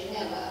Virgin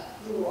never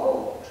grew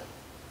old.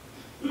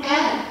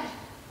 And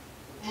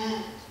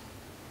her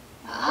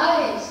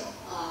eyes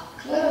are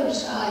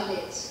closed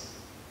eyelids,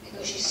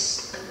 because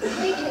she's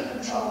completely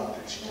controlled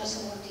and she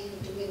doesn't want even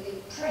to give the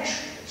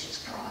impression that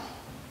she's crying.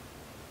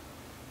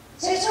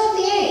 So it's all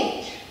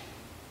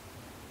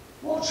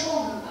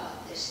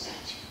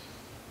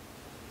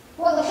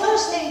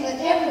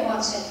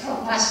everyone said,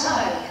 from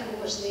Vasari,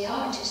 who was the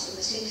artist of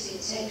the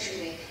 16th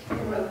century, who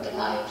wrote the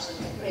lives of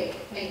the great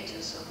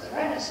painters of the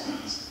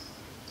Renaissance,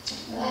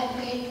 that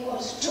it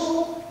was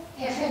too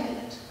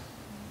effeminate.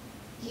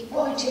 He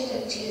pointed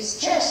at his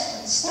chest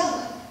and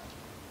stomach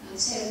and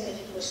said that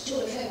it was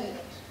too effeminate.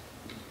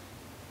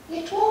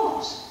 It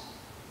was.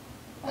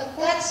 But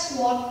that's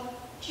what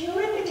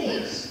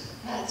Euripides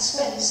had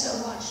spent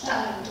so much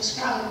time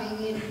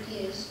describing in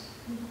his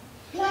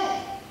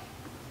play.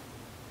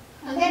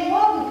 And then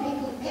modern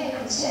people came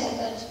and said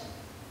that,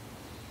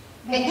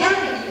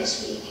 mechanically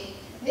speaking,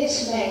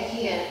 this leg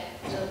here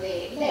to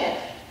the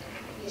left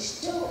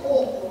is too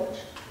awkward,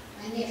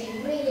 and if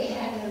you really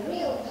had a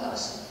real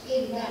person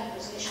in that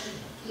position,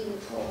 he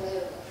would fall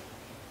over.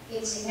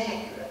 It's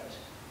inaccurate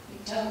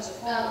in terms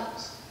of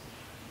balance.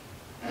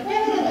 But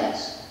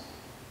nevertheless,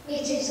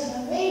 it is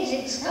an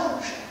amazing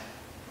sculpture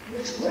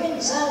which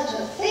brings out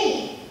a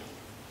theme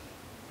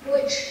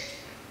which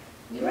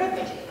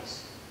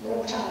Euripides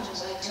brought out,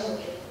 as I told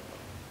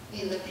you,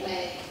 in the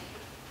play.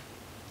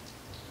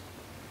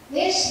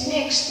 This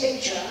next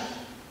picture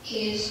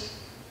is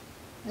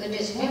the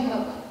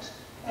dismemberment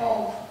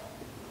of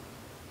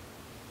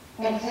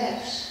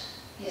Pentheus.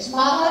 His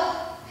mother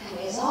and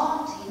his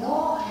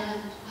aunt-in-law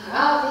and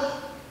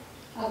Aravi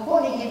are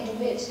putting him to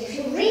bits. If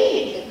you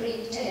read the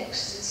Greek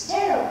text, it's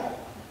terrible,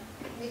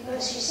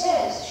 because she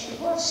says she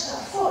puts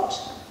her foot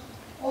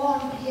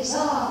on his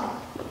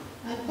arm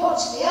and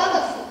puts the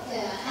other foot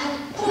there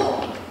and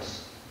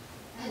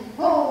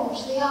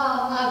pulls the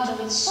arm out of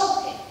its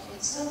socket.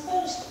 It's the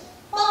most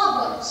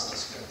marvelous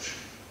description.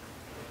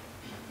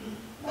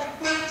 But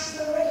that's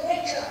the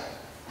religion,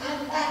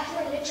 and that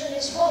religion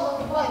is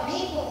followed by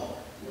people.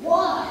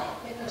 Why?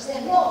 Because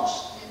they're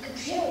lost, they're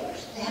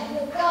confused, they have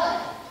no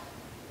guide.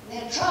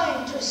 They're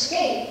trying to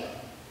escape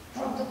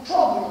from the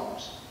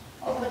problems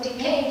of a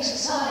decaying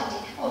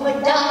society, of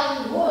a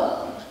dying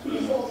world,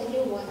 before the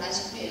new one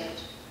has appeared.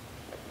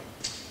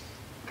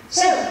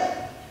 So,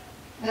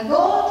 a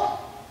God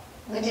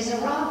that is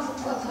around for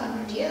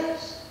 1200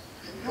 years,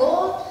 a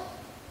God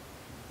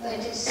that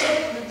is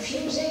so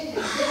confusing and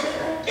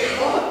difficult, a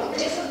God with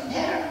different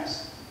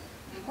parents,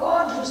 a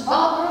God who's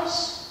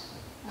barbarous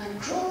and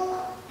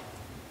cruel,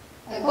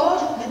 a God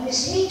who can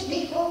mislead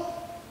people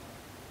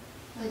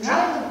and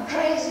drive them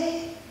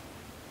crazy.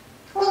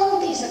 Well,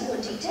 all these are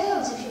good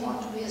details if you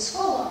want to be a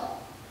scholar.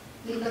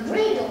 You can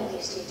read all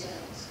these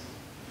details.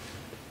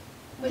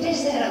 But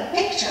is there a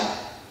picture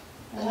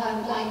that I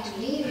would like to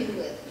leave you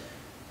with?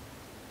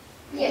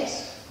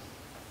 Yes.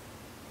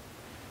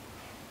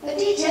 The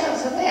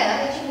details are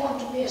there if you want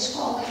to be a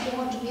scholar, if you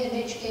want to be an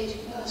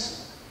educated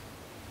person.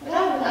 But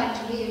I would like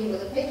to leave you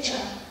with a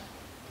picture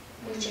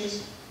which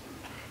is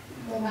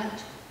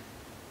romantic,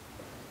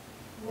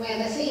 where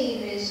the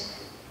theme is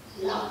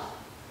love,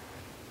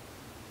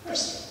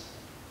 Christian.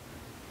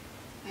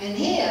 And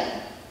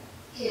here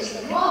is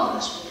the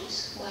marvelous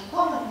piece, like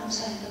Common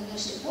said, the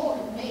most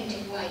important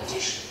painting by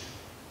Titian,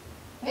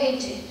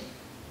 painted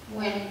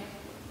when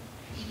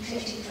in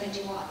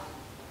 1521.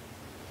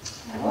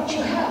 And what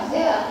you have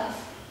there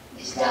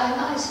is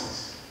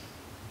Dionysus,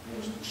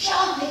 who's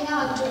jumping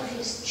out of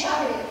his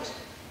chariot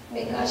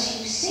because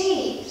he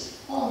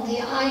sees on the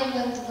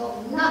island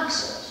of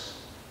Naxos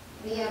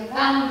the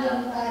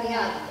abandoned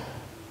Ariadne.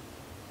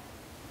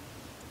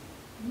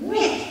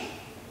 Myth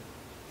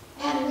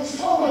and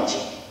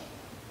mythology.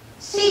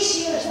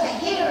 Theseus, the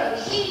hero,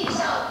 he's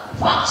a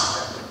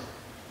bastard.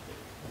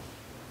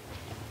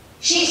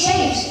 She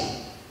saves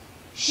him.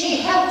 She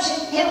helps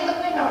him kill the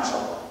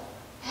Minotaur,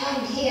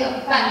 and he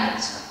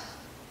abandons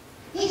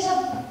her. He's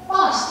a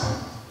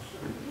bastard.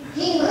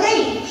 He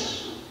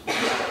rapes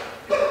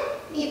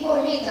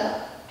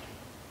Hippolyta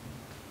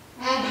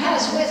and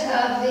has with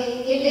her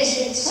the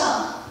illicit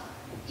son,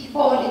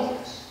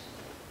 Hippolytus.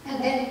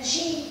 And then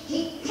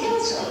he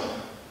kills her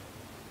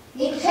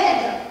in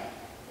Phaedra,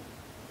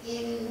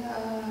 in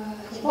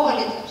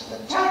Hippolytus, the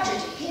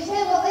tragedy. He's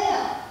never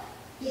there.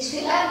 He's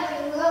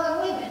philandering with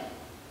other women.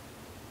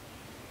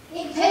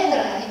 In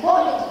Phaedra,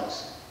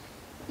 Hippolytus,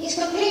 he's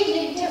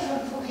completely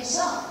indifferent for his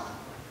son.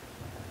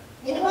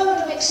 In a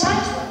moment of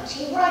excitement,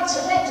 he writes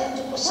a letter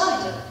to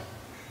Poseidon,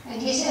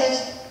 and he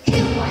says,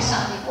 "Kill my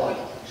son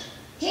Hippolytus,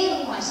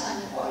 kill my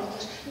son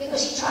Hippolytus,"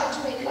 because he tried to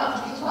make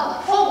love to his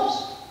mother.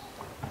 False.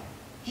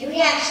 He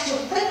reacts too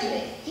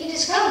quickly, he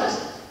discovers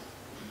it.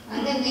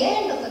 And then the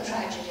end of the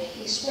tragedy,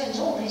 he spends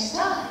all his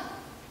time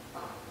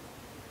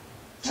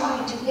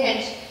trying to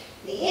get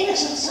the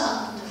innocent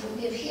son to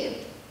forgive him,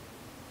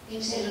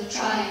 instead of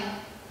trying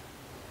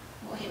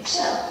for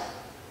himself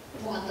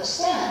to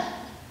understand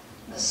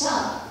the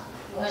son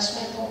who has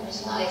spent all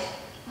his life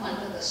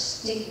under the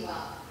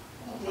stigma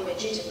of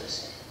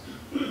illegitimacy.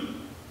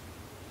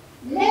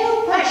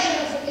 No question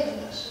of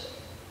forgiveness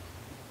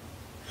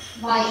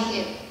by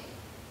him.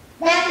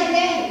 Back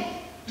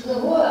again to the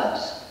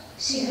words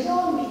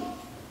Signomi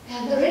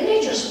and the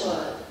religious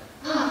word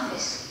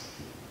Aphes.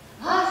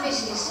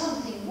 Aphes is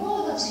something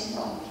more than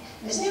Signomi.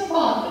 There's no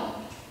bargain.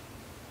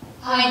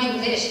 I do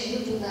this, you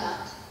do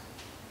that.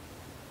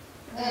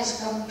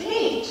 There's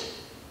complete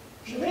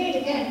If you read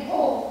again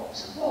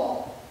St.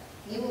 Paul,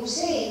 you will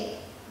see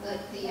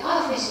that the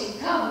aphasia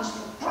comes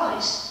from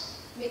Christ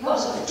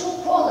because of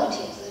two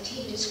qualities that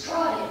he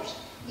describes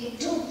in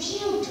two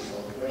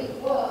beautiful Greek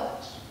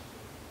words.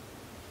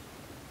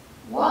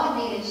 One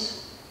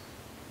is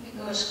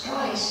because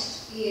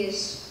Christ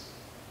is,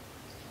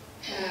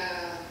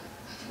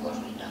 I've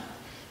forgotten it now,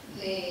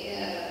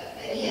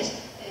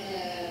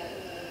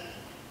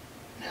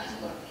 I've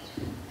forgotten it,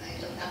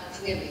 I don't know,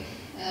 forgive me.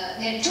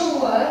 There are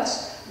two words.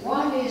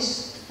 One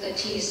is that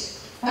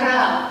he's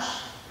proud,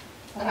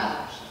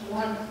 a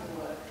wonderful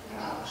word,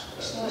 proud.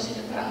 Что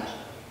это proud?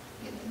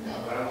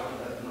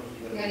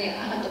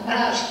 Αν το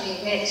πράσινο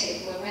η λέξη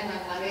που εμένα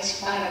μου αρέσει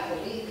πάρα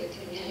πολύ, γιατί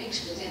είναι μια λέξη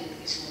που δεν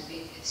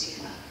χρησιμοποιείται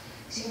συχνά.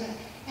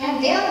 And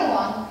the other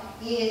one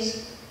is,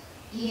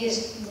 he is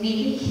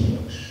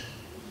milichios.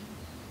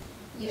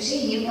 You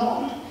see, you know,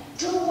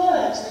 two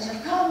words that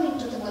have come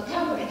into the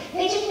vocabulary.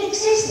 They didn't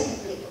exist in the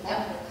Greek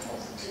vocabulary in the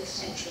 4th and 5th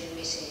century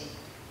BC.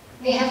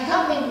 They have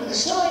come in with the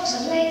Stoics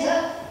and later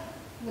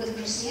with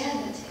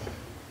Christianity.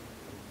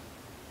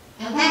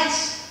 And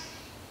that's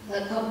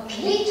the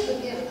complete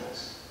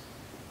forgiveness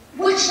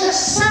which the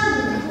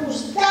son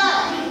who's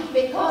died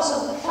because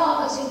of the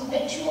father's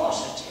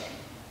impetuosity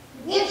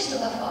gives to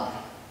the father.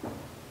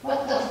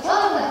 But the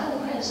father who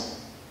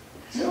has,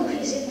 through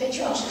his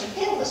impetuosity,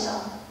 killed the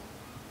son,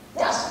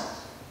 doesn't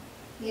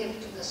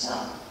give to the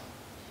son.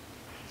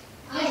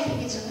 I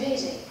think it's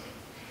amazing.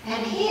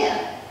 And here,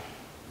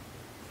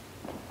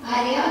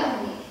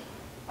 Ariadne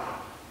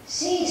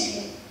sees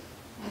him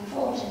and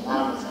falls in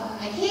love with her,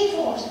 and he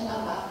falls in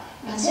love with her,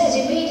 and says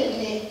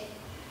immediately,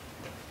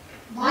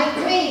 my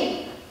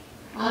queen,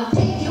 I'll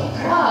take your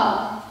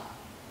crown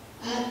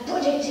and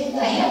put it in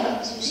the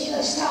heavens. You see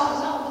the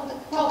stars out at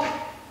the top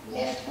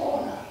left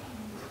corner.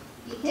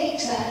 He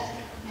takes that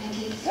and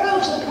he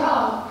throws the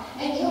crown,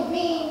 and you'll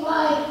be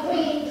my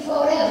queen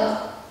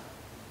forever.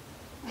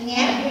 And he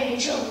had many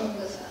children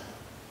with her.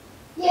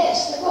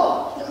 Yes, the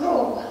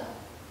cruel one.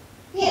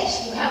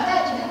 Yes, you have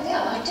that, you have the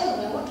other. I told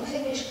you I want to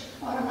finish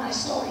on a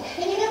nice story.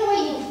 And you know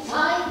where you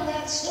find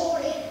that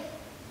story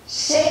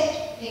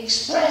said,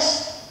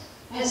 expressed,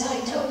 as I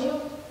told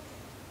you?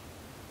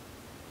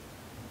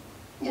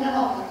 In an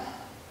opera.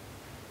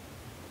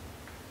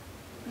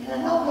 In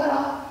an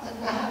opera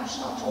that perhaps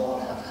not all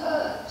have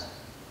heard.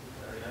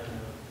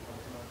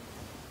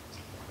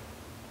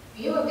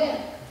 You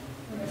again.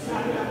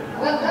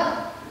 Well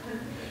done.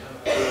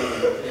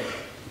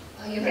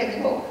 Oh, you read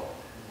the book?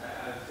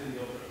 I've seen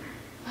the opera.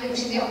 Oh, you've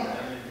seen the opera?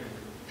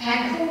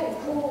 And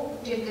who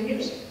did the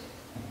music?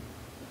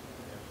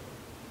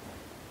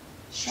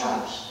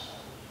 Strauss.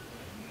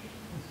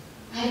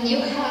 And you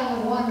have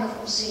a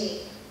wonderful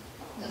scene.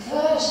 The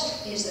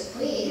first is the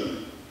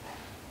queen,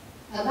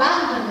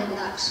 abandoned in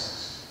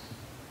Naxos.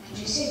 And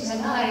she sings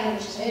an aria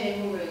which is very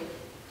moving.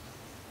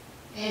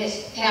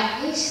 Is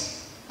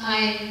ist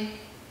ein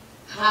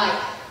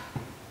Reich.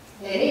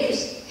 There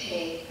is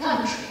a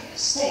country, a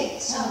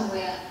state,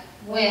 somewhere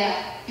where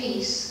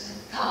peace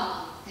and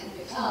calm can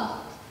be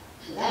found.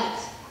 And that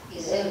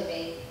is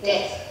only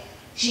death.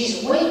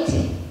 She's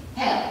waiting,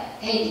 hell,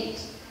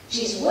 Hades.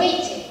 She's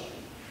waiting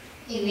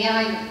in the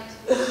island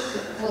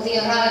for the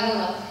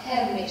arrival of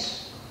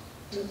Hermes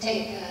to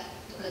take her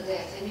to her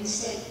death. And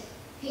instead,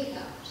 he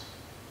comes.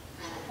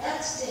 And at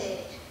that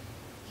stage,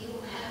 you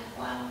have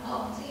one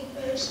of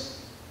the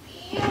most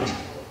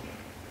beautiful,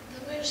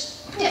 the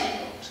most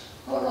difficult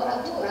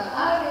coloratura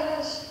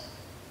arias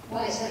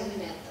by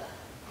Zerminetta.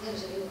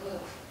 Those of you who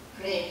have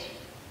read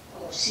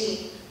or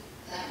seen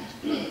that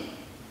play.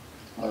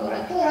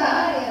 Coloratura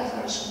aria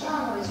for a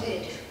soprano is very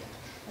difficult.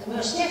 The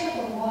most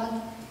difficult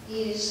one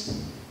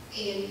is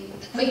in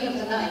The Queen of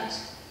the Night,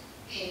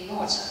 in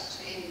Mozart,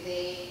 in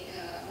the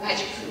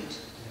Magic Flute.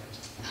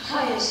 The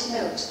highest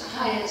notes, the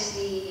highest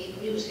the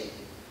music.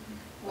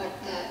 But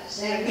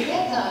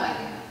Zerminetta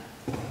aria,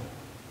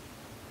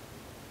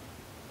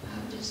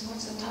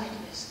 what's the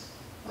title is?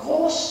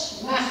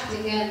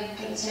 Großmächtigen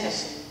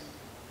Prinzessin.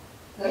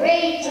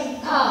 Great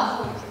and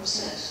powerful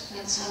princess.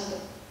 That's how the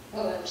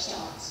poem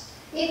starts.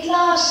 It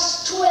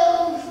lasts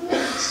 12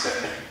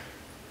 minutes.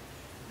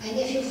 And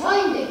if you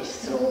find it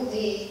through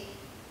the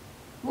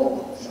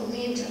Google, through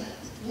the internet,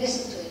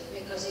 listen to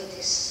it because it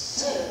is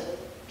so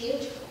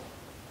beautiful.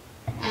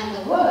 And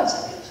the words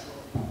are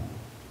beautiful.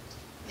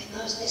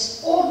 Because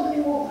this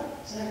ordinary woman,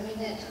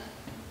 Zerminetta,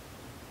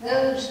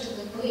 goes to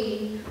the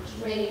queen who's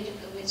ready to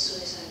commit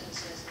suicide and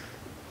says,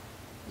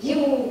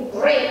 you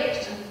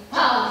great and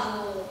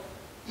powerful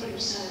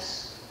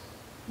princess,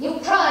 you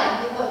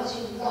cry because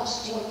you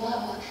lost your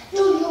lover. Do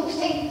you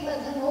think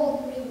that an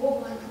ordinary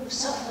woman who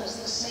suffers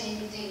the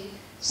same thing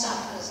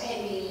suffers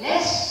any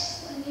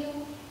less than you?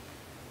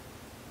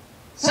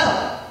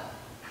 So,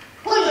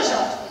 pull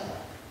yourself together,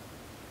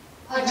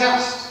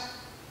 adjust,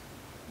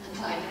 and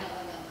find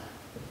another lover.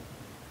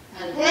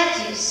 And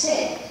that is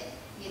said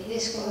in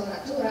this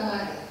coloratura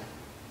aria,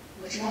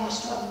 which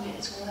lasts 12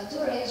 minutes.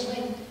 Coloratura is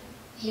when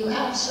you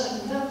have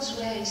certain notes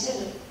where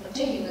instead of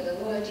continuing with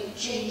the word, you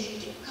change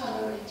it, you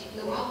color it,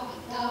 you go up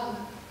and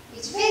down.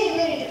 It's very,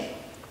 very different.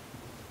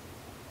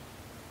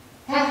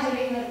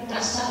 Catherine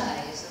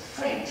Dassay is the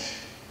French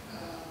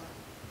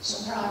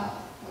soprano,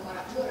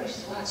 oratura.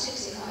 She's about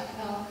 65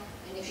 now,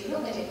 and if you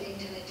look at it on the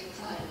internet, you'll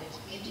find it.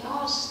 It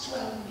lasts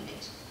 12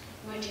 minutes,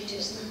 but it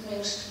is the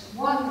most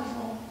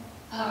wonderful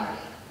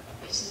aria.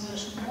 It's the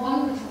most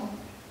wonderful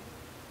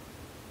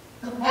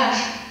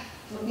compassion,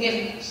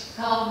 forgiveness,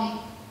 calming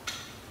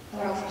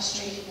for a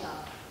frustrated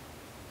love.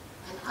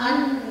 An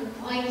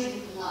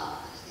unrequited love,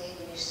 as the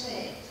English say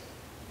it,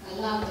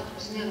 a love that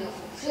was never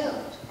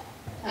fulfilled.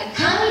 A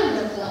kind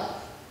of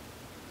love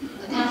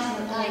that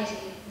Aphrodite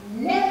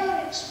never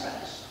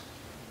expressed.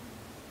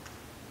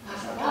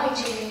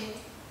 Aphrodite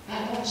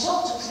had all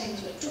sorts of things,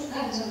 but two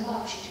kinds of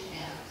love she didn't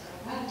have, the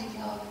romantic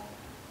love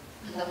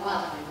and the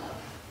motherly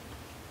love.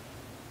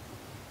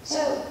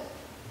 So,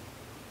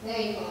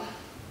 there you are.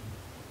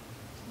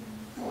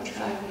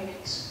 45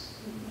 minutes,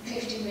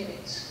 50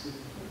 minutes.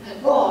 A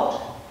God,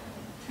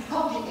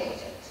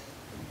 complicated,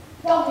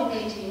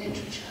 dominating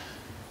literature,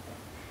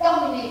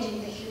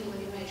 dominating the human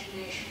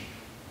imagination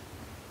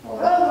for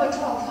over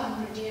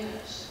 1,200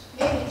 years,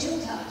 maybe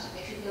 2,000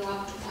 if you go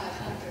up to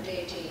 500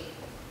 AD.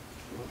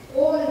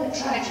 All in a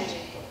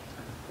tragedy,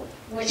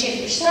 which if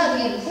you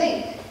study and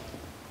think,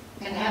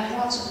 can have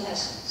lots of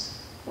lessons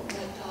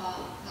that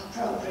are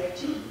appropriate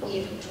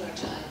even to our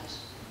times.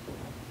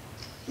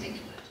 Think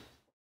about it.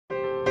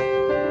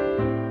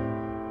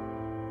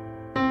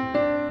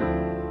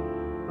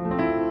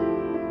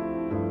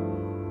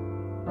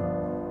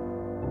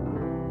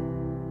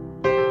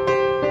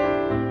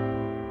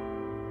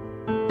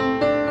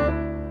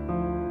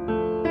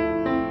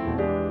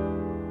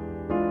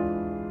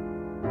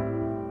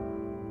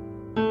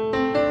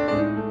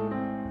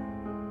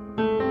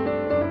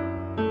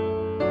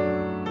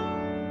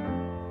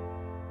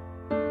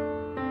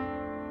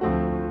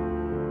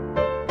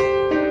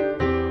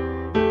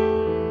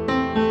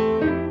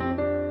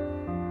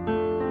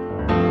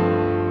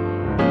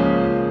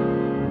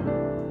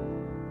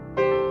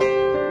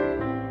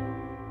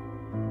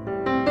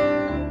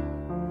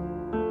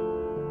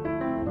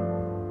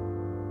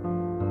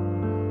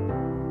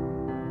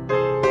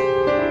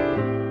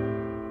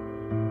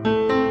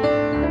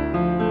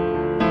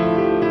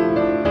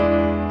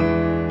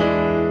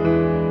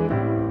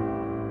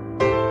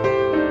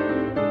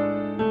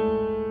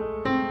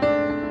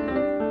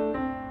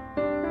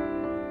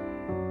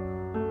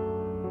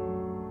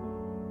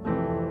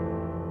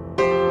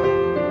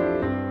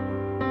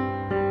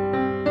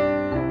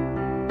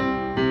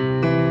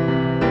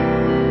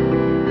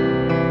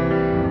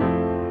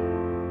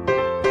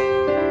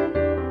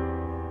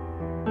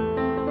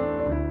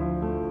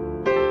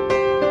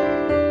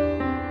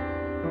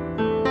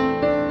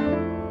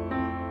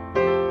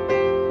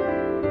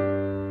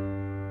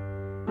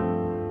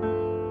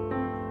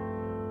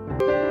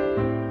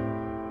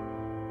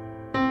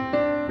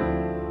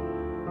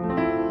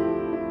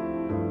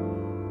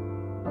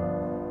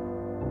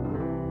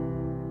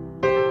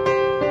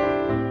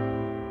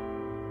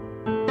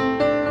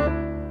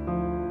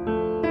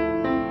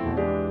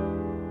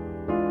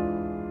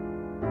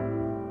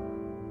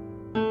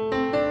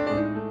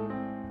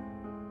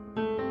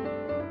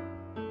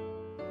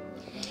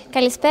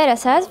 Καλησπέρα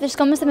σας.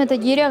 Βρισκόμαστε με τον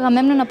κύριο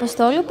Αγαμέμνον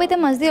Αποστόλου. Πείτε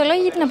μας δύο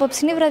λόγια για την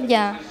απόψινή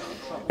βραδιά.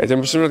 Την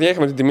απόψινή βραδιά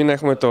είχαμε την τιμή να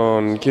έχουμε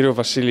τον κύριο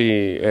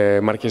Βασίλη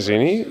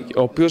Μαρκεζίνη,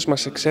 ο οποίος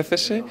μας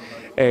εξέθεσε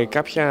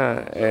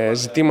κάποια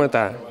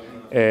ζητήματα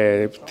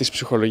της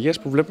ψυχολογίας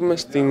που βλέπουμε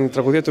στην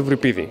τραγωδία του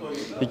Ευρυπίδη,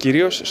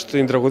 κυρίως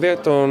στην τραγωδία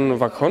των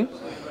Βακχών,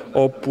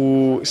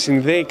 όπου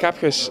συνδέει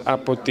κάποιες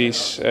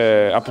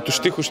από τους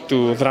στίχους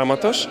του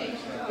δράματος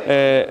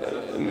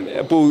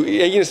που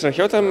έγινε στην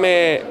αρχαιότητα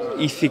με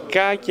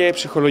ηθικά και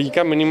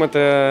ψυχολογικά μηνύματα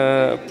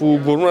που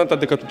μπορούμε να τα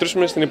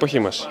αντικατοπτρίσουμε στην εποχή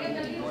μας.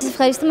 Σας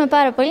ευχαριστούμε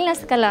πάρα πολύ. Να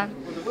είστε καλά.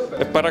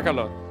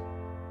 Παρακαλώ.